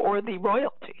nobility or the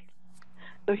royalty.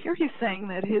 So here he's saying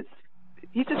that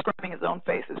he's describing his own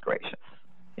face as gracious,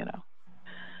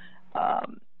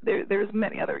 There's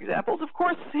many other examples. Of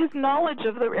course, his knowledge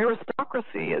of the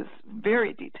aristocracy is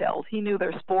very detailed. He knew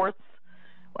their sports,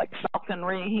 like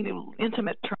falconry. He knew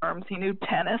intimate terms. He knew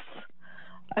tennis.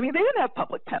 I mean, they didn't have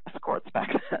public tennis courts back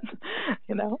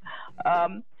then,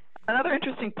 Another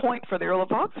interesting point for the Earl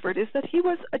of Oxford is that he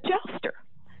was a jouster.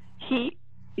 He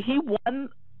he won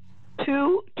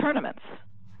 2 tournaments.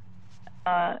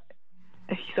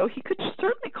 So he could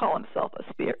certainly call himself a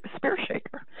spear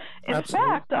shaker. In Absolutely.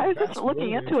 fact, I was just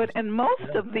looking really into it, and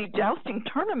most of the jousting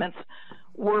tournaments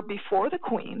were before the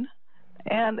Queen,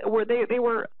 and where they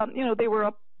were they were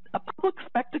a public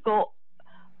spectacle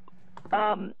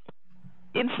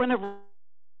in front of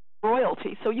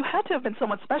royalty. So you had to have been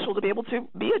someone special to be able to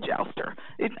be a jouster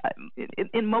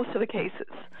in most of the cases.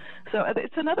 So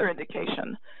it's another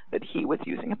indication that he was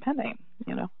using a pen name,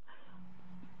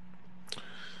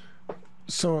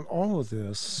 So in all of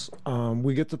this,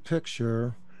 we get the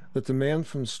picture that the man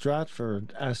from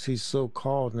Stratford, as he's so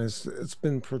called, and it's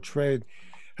been portrayed,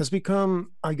 has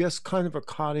become, I guess, kind of a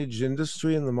cottage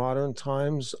industry in the modern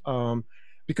times,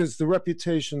 because the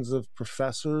reputations of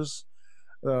professors,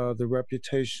 the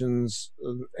reputations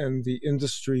and the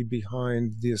industry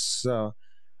behind this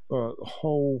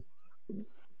whole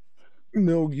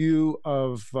milieu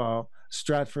of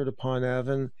Stratford upon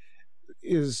Avon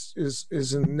is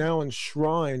now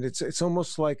enshrined. It's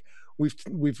almost like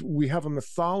we have a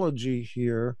mythology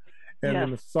here, and yes.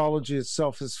 The mythology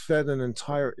itself has fed an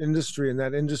entire industry, and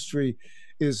that industry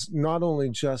is not only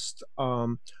just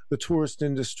the tourist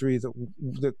industry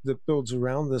that builds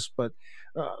around this, but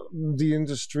the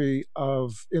industry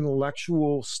of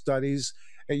intellectual studies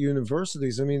at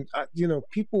universities. I mean,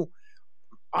 people.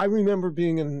 I remember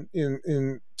being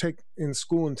in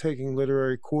school and taking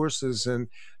literary courses, and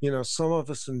some of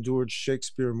us endured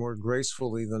Shakespeare more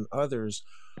gracefully than others.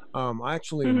 I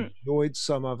actually enjoyed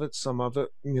some of it. Some of it,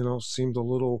 seemed a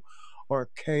little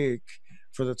archaic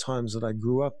for the times that I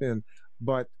grew up in.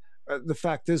 But the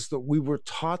fact is that we were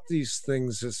taught these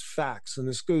things as facts, and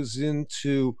this goes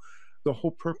into the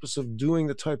whole purpose of doing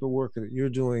the type of work that you're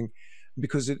doing,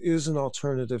 because it is an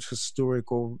alternative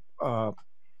historical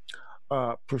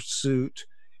pursuit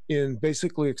in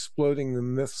basically exploding the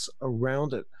myths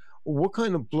around it. What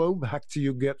kind of blowback do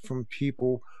you get from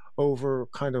people over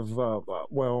kind of,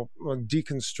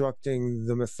 deconstructing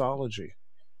the mythology?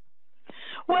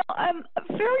 Well, I'm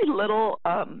very little.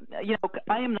 I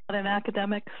am not an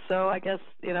academic, so I guess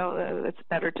it's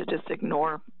better to just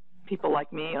ignore people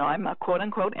like me. I'm a quote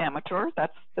unquote amateur.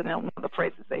 That's one of the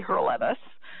phrases they hurl at us.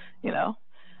 You're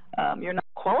not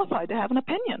qualified to have an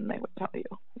opinion, they would tell you.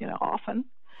 Often.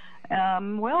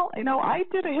 I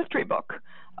did a history book.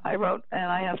 I wrote,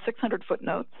 and I have 600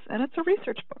 footnotes, and it's a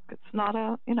research book. It's not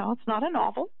a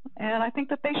novel, and I think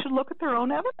that they should look at their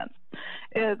own evidence.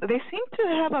 They seem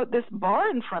to have this bar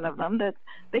in front of them that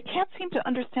they can't seem to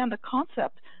understand the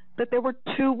concept that there were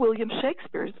 2 William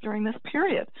Shakespeares during this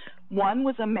period. One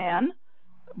was a man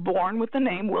born with the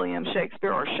name William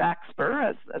Shakespeare, or Shakespeare,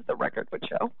 as the record would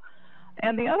show,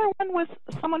 and the other one was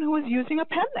someone who was using a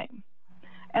pen name.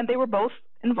 And they were both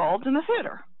involved in the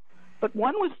theater, but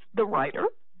one was the writer,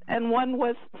 and one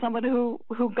was someone who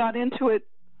got into it,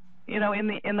 in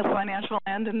the financial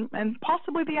end and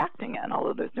possibly the acting end.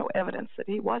 Although there's no evidence that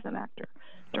he was an actor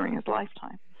during his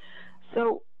lifetime.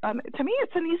 So to me,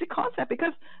 it's an easy concept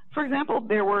because, for example,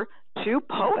 there were 2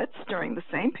 poets during the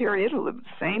same period who lived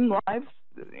the same lives,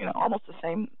 almost the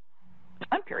same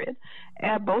time period,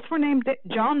 and both were named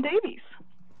John Davies.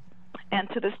 And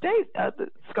to this day, the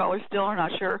scholars still are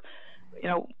not sure,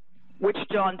 which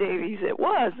John Davies it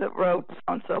was that wrote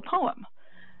so-and-so poem.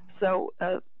 So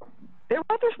there were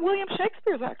other William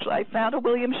Shakespeares, actually. I found a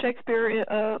William Shakespeare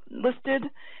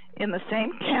listed in the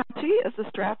same county as the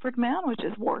Stratford man, which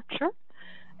is Warwickshire.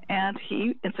 And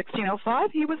in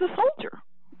 1605, he was a soldier,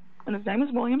 and his name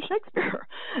is William Shakespeare.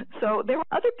 So there were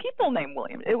other people named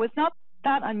William. It was not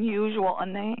that unusual a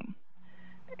name.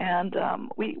 And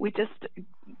we just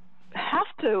have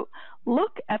to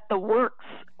look at the works.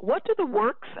 What do the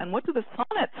works and what do the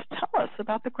sonnets tell us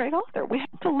about the great author? We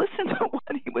have to listen to what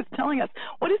he was telling us.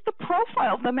 What is the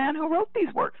profile of the man who wrote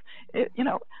these works?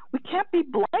 We can't be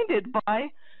blinded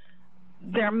by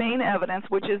their main evidence,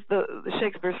 which is the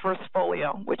Shakespeare's first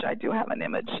folio, which I do have an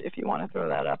image if you want to throw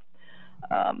that up.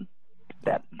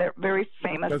 That they're very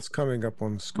famous. That's coming up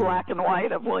on the screen. Black and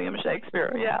white of William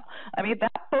Shakespeare. Yeah, I mean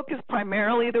that book is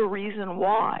primarily the reason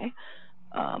why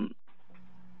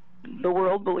the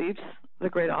world believes the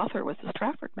great author was the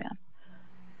Stratford man.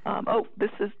 This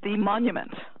is the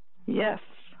monument. Yes.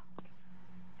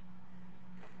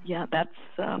 Yeah, that's.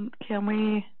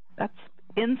 That's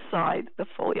inside the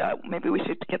folio. Maybe we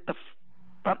should get the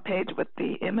front page with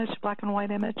the image, black and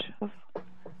white image of.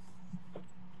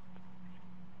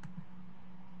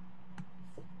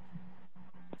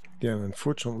 Yeah,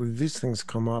 unfortunately, these things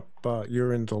come up.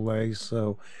 You're in delay,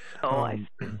 so.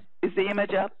 Is the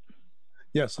image up?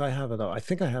 Yes, I have it up. I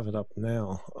think I have it up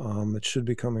now. It should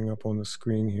be coming up on the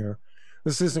screen here.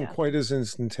 This isn't Yes. quite as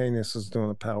instantaneous as doing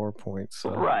a PowerPoint,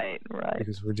 so Right.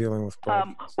 because we're dealing with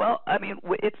both. Well, I mean,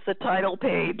 it's the title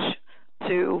page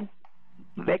to,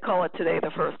 they call it today the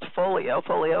first folio.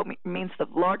 Folio means the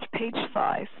large page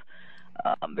size,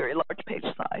 very large page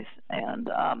size. And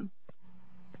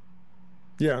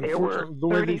yeah, there were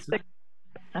 36.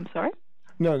 I'm sorry?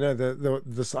 No,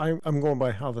 I'm going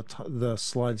by how the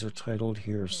slides are titled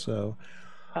here. So,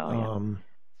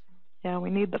 yeah, we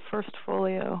need the first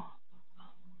folio.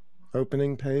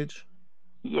 Opening page?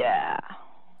 Yeah.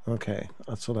 Okay,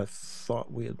 that's what I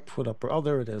thought we had put up. Oh,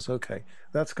 there it is. Okay,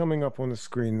 that's coming up on the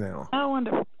screen now. Oh,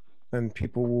 wonderful. And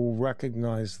people will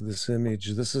recognize this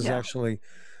image. This is actually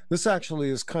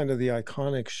is kind of the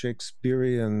iconic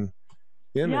Shakespearean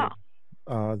image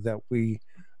that we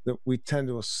tend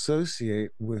to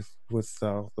associate with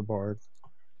the bard.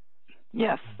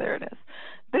 Yes, there it is.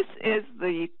 This is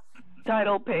the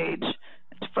title page,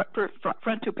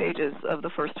 front two pages of the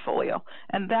first folio.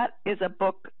 And that is a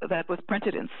book that was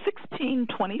printed in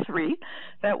 1623.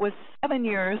 That was 7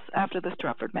 years after the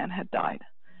Stratford man had died.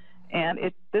 And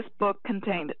this book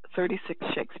contained 36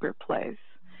 Shakespeare plays.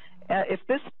 If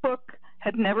this book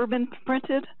had never been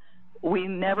printed, we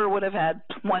never would have had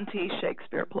 20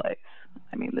 Shakespeare plays.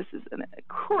 I mean, this is an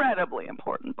incredibly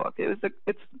important book. It's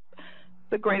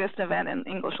the greatest event in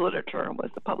English literature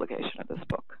was the publication of this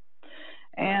book.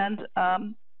 And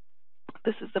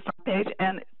this is the front page,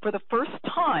 and for the first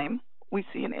time, we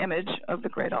see an image of the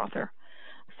great author,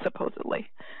 supposedly.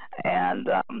 And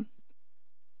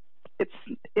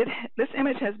this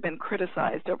image has been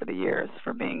criticized over the years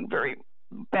for being very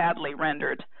badly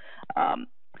rendered.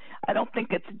 I don't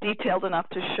think it's detailed enough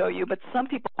to show you, but some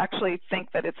people actually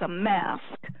think that it's a mask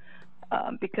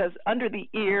because under the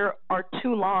ear are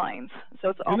two lines. So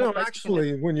it's almost like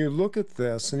actually, when you look at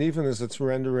this, and even as it's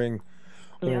rendering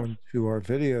onto our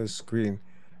video screen,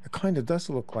 it kind of does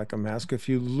look like a mask. If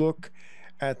you look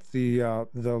at the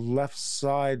left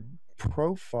side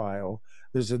profile,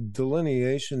 there's a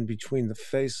delineation between the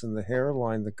face and the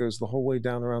hairline that goes the whole way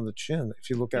down around the chin. If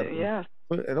you look at it,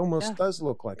 it almost does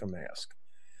look like a mask.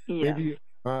 Maybe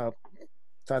I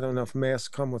don't know if masks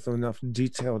come with enough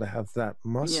detail to have that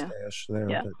mustache there.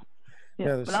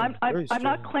 But but I'm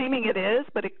not claiming it is,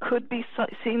 but it could be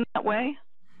seen that way.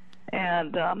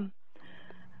 And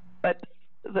but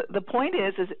the point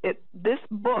is this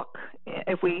book,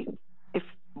 if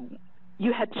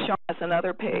you had shown us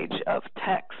another page of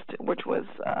text, which was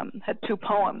had two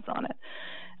poems on it.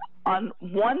 On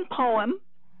one poem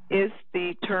is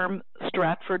the term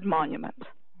Stratford Monument.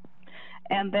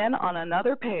 And then on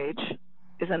another page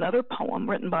is another poem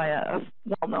written by a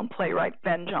well-known playwright,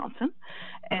 Ben Jonson.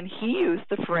 And he used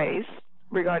the phrase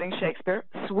regarding Shakespeare,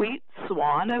 sweet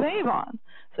swan of Avon.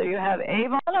 So you have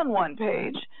Avon on one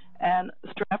page and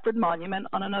Stratford Monument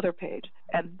on another page.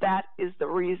 And that is the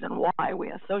reason why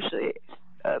we associate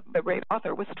the great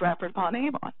author with Stratford upon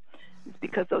Avon. It's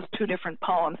because those two different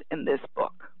poems in this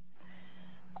book.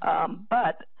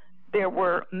 But there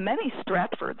were many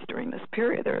Stratfords during this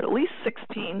period. There are at least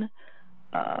 16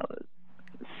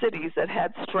 cities that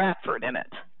had Stratford in it.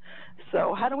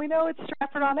 So how do we know it's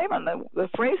Stratford on Avon? The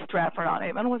phrase Stratford on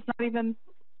Avon was not even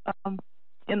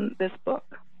in this book.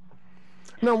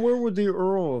 Now, where would the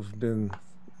Earl have been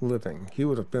living? He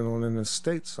would have been on an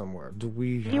estate somewhere. He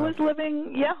was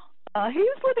living, he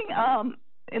was living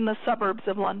in the suburbs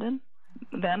of London.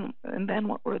 Then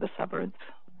what were the suburbs?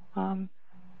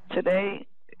 Today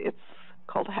it's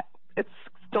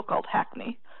still called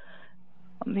Hackney.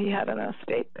 He had an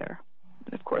estate there.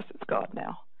 And of course, it's gone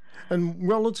now. And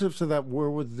relative to that, where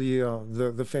would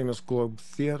the famous Globe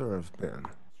Theatre have been?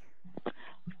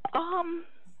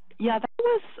 That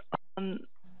was on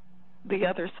the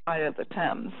other side of the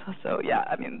Thames. So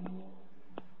I mean,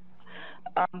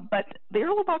 but the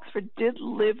Earl of Oxford did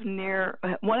live near.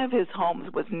 One of his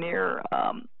homes was near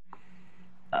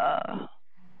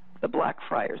the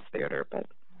Blackfriars Theatre. But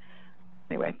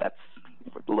anyway, that's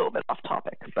a little bit off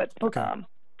topic. But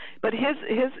but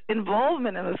his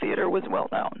involvement in the theater was well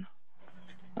known,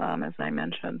 as I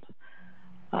mentioned.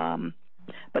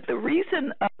 But the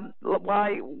reason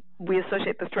why we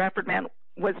associate the Stratford man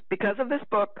was because of this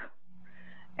book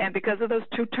and because of those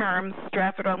two terms,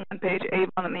 Stratford on one page, Avon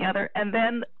on the other. And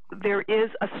then there is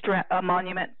a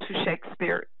monument to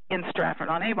Shakespeare in Stratford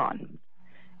on Avon.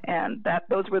 And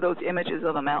those were those images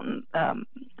of the mountain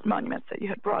monuments that you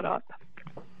had brought up.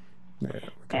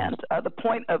 And the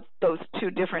point of those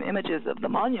two different images of the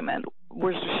monument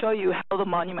was to show you how the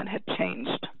monument had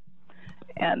changed.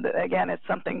 And again, it's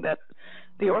something that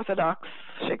the Orthodox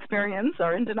Shakespeareans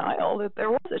are in denial that there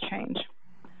was a change.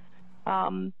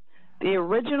 The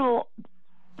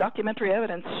documentary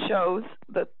evidence shows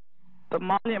that the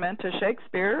monument to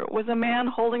Shakespeare was a man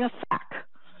holding a sack.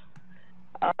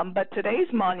 But today's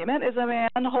monument is a man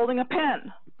holding a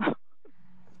pen.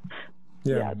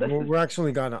 Yeah, well, we're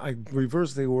actually I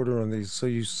reversed the order on these. So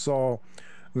you saw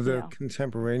the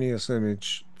contemporaneous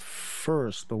image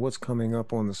first, but what's coming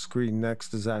up on the screen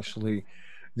next is actually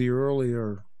the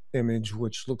earlier image,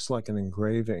 which looks like an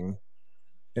engraving.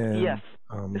 And yes.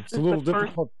 It's a little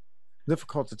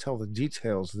difficult to tell the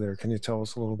details there. Can you tell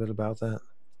us a little bit about that?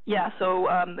 Yeah, so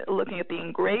looking at the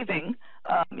engraving,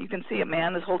 you can see a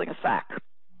man is holding a sack.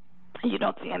 You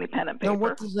don't see any pen and paper. Now,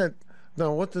 what does that,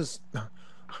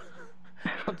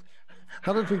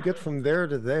 how did we get from there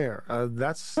to there?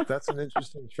 That's an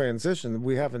interesting transition.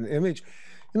 We have an image.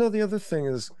 You know, the other thing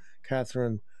is,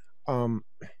 Katherine,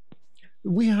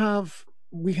 we have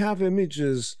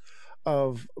images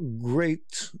of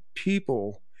great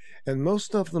people, and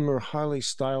most of them are highly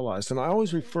stylized. And I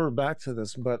always refer back to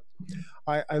this, but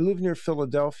I live near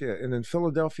Philadelphia, and in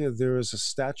Philadelphia there is a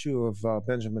statue of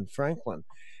Benjamin Franklin.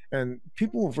 And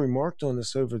people have remarked on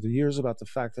this over the years about the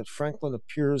fact that Franklin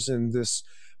appears in this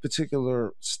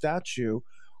particular statue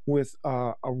with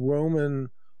a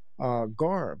Roman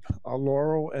garb, a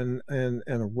laurel and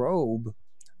a robe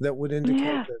that would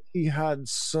indicate that he had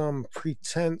some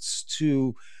pretense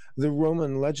to the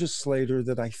Roman legislator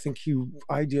that I think he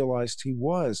idealized he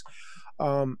was.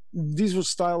 These were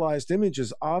stylized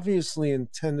images, obviously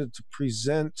intended to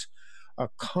present a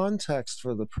context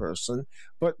for the person,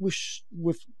 but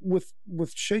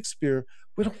with Shakespeare,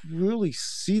 we don't really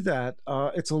see that.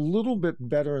 It's a little bit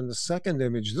better in the second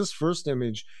image. This first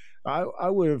image, I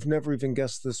would have never even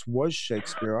guessed this was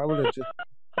Shakespeare. I would have just.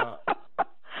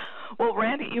 Well,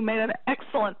 Randy, you made an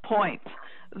excellent point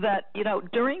that, you know,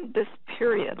 during this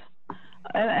period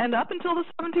and up until the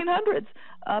 1700s,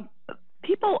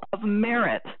 people of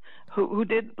merit who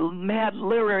had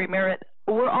literary merit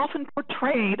were often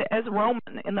portrayed as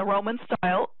Roman, in the Roman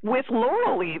style, with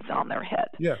laurel leaves on their head.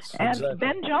 Yes, and exactly.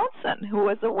 Ben Jonson, who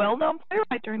was a well-known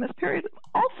playwright during this period,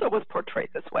 also was portrayed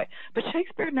this way, but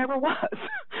Shakespeare never was.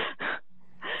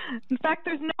 In fact,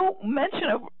 there's no mention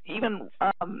of even,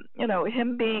 you know,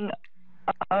 him being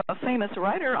a famous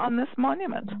writer on this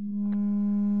monument.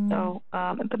 So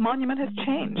the monument has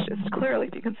changed. It's clearly,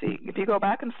 if you can see, if you go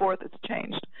back and forth, it's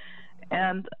changed.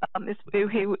 And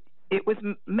it was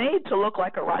made to look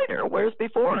like a writer, whereas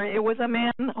before it was a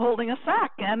man holding a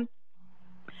sack. And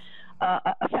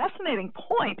a fascinating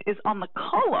point is on the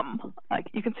column. Like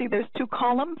you can see, there's two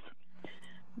columns.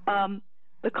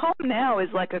 The column now is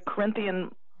like a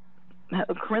Corinthian at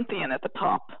the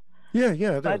top. Yeah,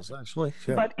 it is actually.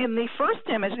 Yeah. But in the first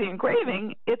image, the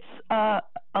engraving, it's a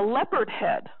leopard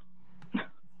head.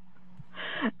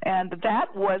 And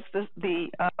that was the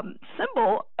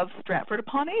symbol of Stratford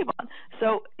upon Avon.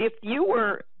 So if you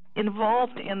were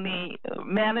involved in the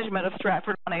management of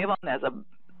Stratford upon Avon as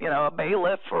a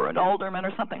bailiff or an alderman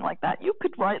or something like that, you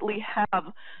could rightly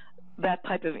have that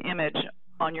type of image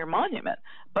on your monument.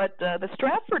 But the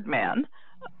Stratford man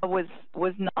was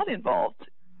not involved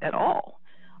at all,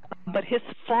 but his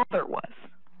father was.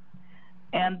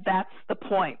 And that's the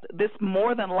point. This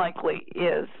more than likely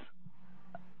is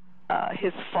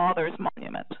his father's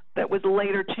monument that was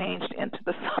later changed into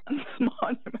the son's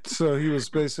monument. So he was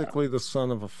basically the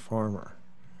son of a farmer.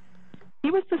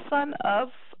 He was the son of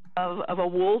a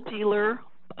wool dealer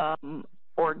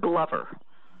or glover.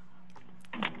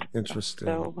 Interesting,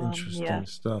 So, interesting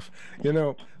stuff. You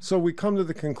know, so we come to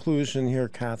the conclusion here,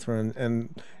 Katherine,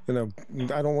 and you know,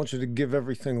 I don't want you to give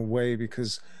everything away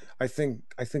because I think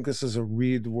this is a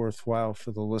read worthwhile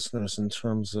for the listeners in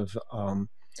terms of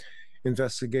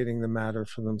investigating the matter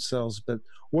for themselves. But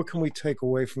what can we take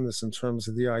away from this in terms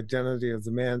of the identity of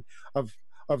the man, of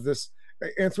this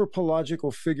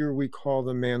anthropological figure we call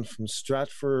the man from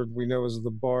Stratford, we know as the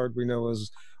Bard, we know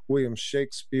as William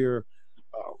Shakespeare?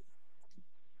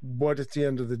 What at the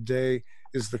end of the day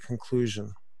is the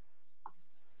conclusion?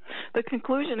 The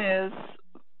conclusion is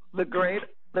the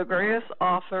greatest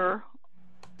author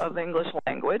of the English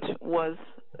language was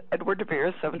Edward de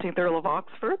Vere, 17th Earl of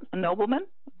Oxford, a nobleman.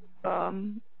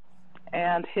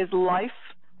 And his life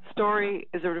story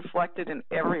is reflected in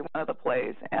every one of the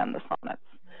plays and the sonnets.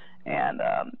 And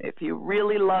if you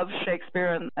really love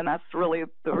Shakespeare, and that's really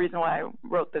the reason why I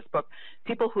wrote this book,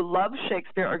 people who love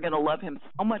Shakespeare are going to love him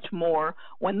so much more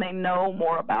when they know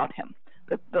more about him,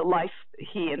 the life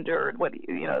he endured.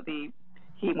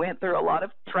 He went through a lot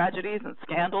of tragedies and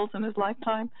scandals in his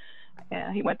lifetime.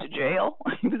 And he went to jail.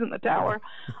 He was in the Tower.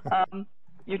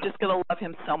 You're just going to love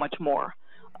him so much more.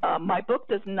 My book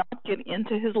does not get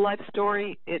into his life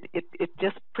story. It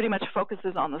just pretty much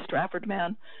focuses on the Stratford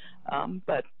man.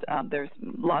 But there's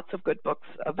lots of good books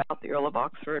about the Earl of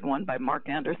Oxford, one by Mark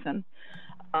Anderson.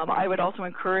 I would also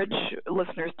encourage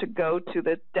listeners to go to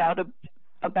the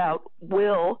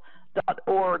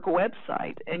doubtaboutwill.org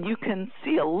website, and you can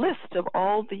see a list of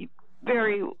all the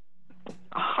very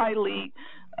highly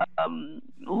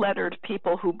lettered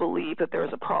people who believe that there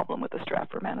is a problem with the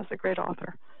Stratford man as a great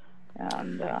author.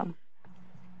 And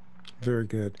very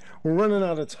good. We're running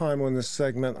out of time on this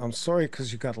segment. I'm sorry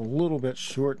because you got a little bit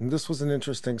short, and this was an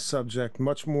interesting subject,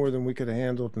 much more than we could have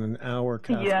handled in an hour,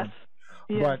 Katherine. Yes.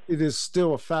 But it is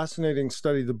still a fascinating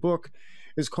study. The book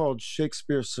is called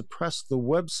Shakespeare Suppressed. The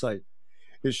website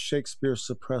is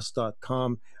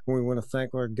Shakespeare-Suppressed.com. And we want to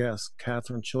thank our guest,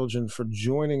 Katherine Chiljan, for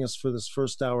joining us for this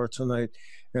first hour tonight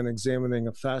and examining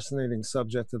a fascinating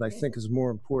subject that I think is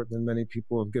more important than many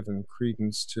people have given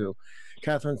credence to.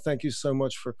 Katherine, thank you so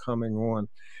much for coming on.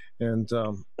 And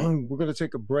we're going to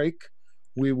take a break.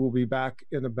 We will be back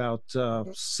in about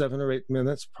 7 or 8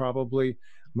 minutes, probably.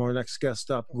 Our next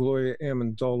guest up, Gloria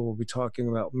Amendola, will be talking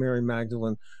about Mary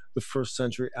Magdalene, the first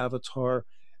century avatar.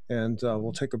 And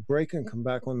we'll take a break and come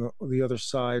back on the other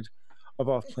side of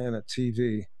OffPlanet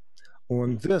TV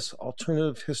on this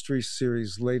alternative history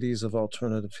series, Ladies of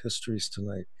Alternative Histories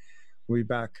tonight. We'll be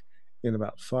back in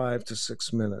about 5 to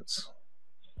 6 minutes.